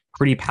a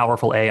pretty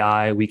powerful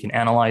AI. We can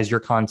analyze your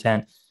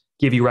content,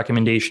 give you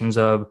recommendations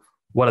of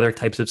what other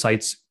types of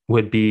sites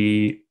would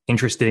be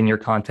interested in your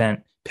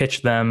content,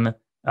 pitch them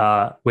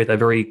with a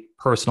very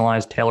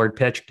personalized, tailored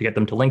pitch to get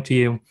them to link to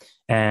you,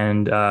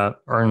 and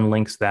earn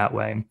links that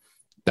way.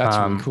 That's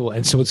really cool.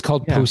 And so it's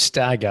called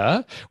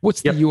Postaga.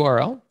 What's the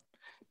URL?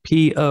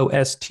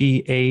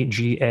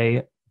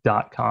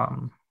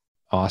 Postaga.com.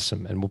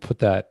 Awesome. And we'll put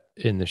that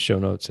in the show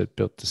notes at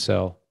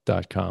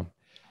builttosell.com.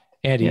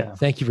 Andy,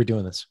 thank you for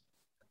doing this.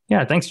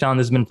 Yeah, thanks, John.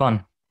 This has been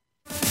fun.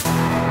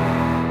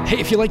 Hey,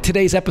 if you like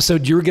today's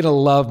episode, you're going to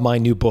love my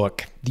new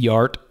book, The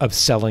Art of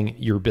Selling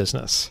Your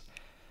Business.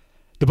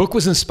 The book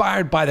was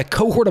inspired by the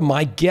cohort of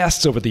my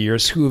guests over the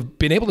years who have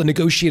been able to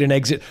negotiate an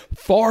exit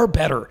far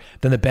better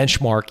than the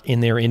benchmark in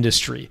their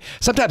industry,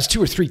 sometimes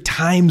 2 or 3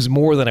 times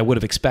more than I would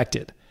have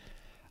expected.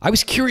 I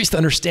was curious to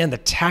understand the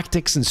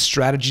tactics and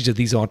strategies of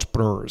these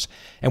entrepreneurs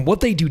and what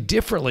they do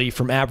differently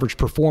from average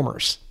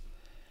performers.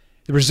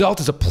 The result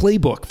is a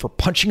playbook for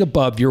punching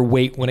above your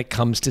weight when it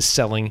comes to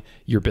selling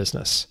your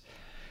business.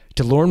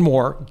 To learn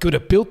more, go to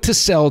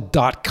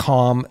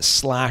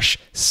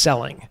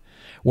builttosell.com/selling,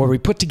 where we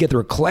put together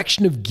a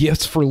collection of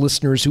gifts for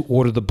listeners who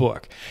order the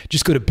book.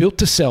 Just go to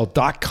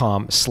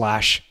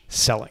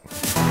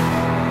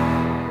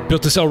builttosell.com/selling.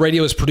 Built to Sell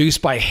Radio is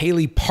produced by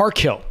Haley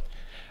Parkhill.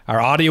 Our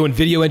audio and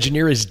video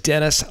engineer is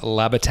Dennis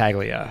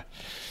Labataglia.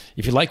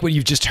 If you like what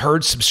you've just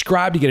heard,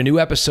 subscribe to get a new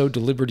episode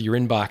delivered to your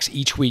inbox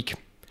each week.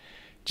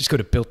 Just go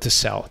to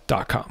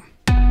builttosell.com.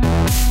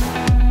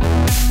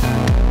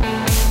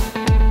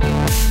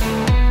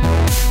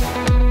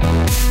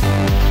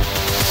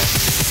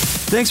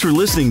 Thanks for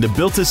listening to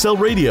Built to Sell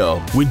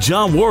Radio with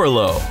John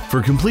Warrillow. For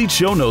complete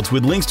show notes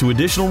with links to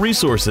additional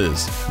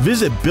resources,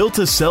 visit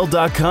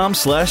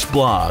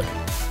builttosell.com/blog.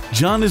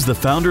 John is the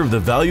founder of the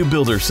Value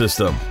Builder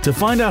System. To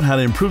find out how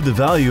to improve the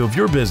value of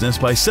your business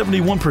by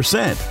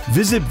 71%,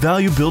 visit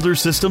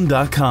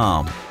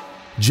valuebuildersystem.com.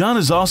 John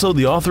is also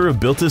the author of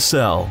Built to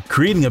Sell,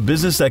 Creating a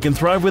Business That Can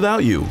Thrive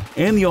Without You,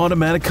 and The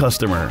Automatic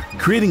Customer,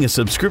 Creating a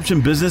Subscription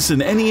Business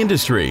in Any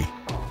Industry.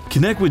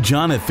 Connect with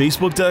John at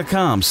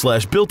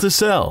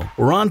facebook.com/builttosell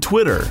or on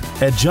Twitter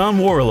at John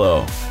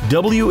Warrillow,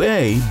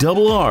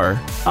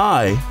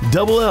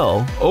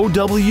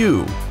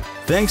 WARRILLOW.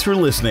 Thanks for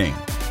listening.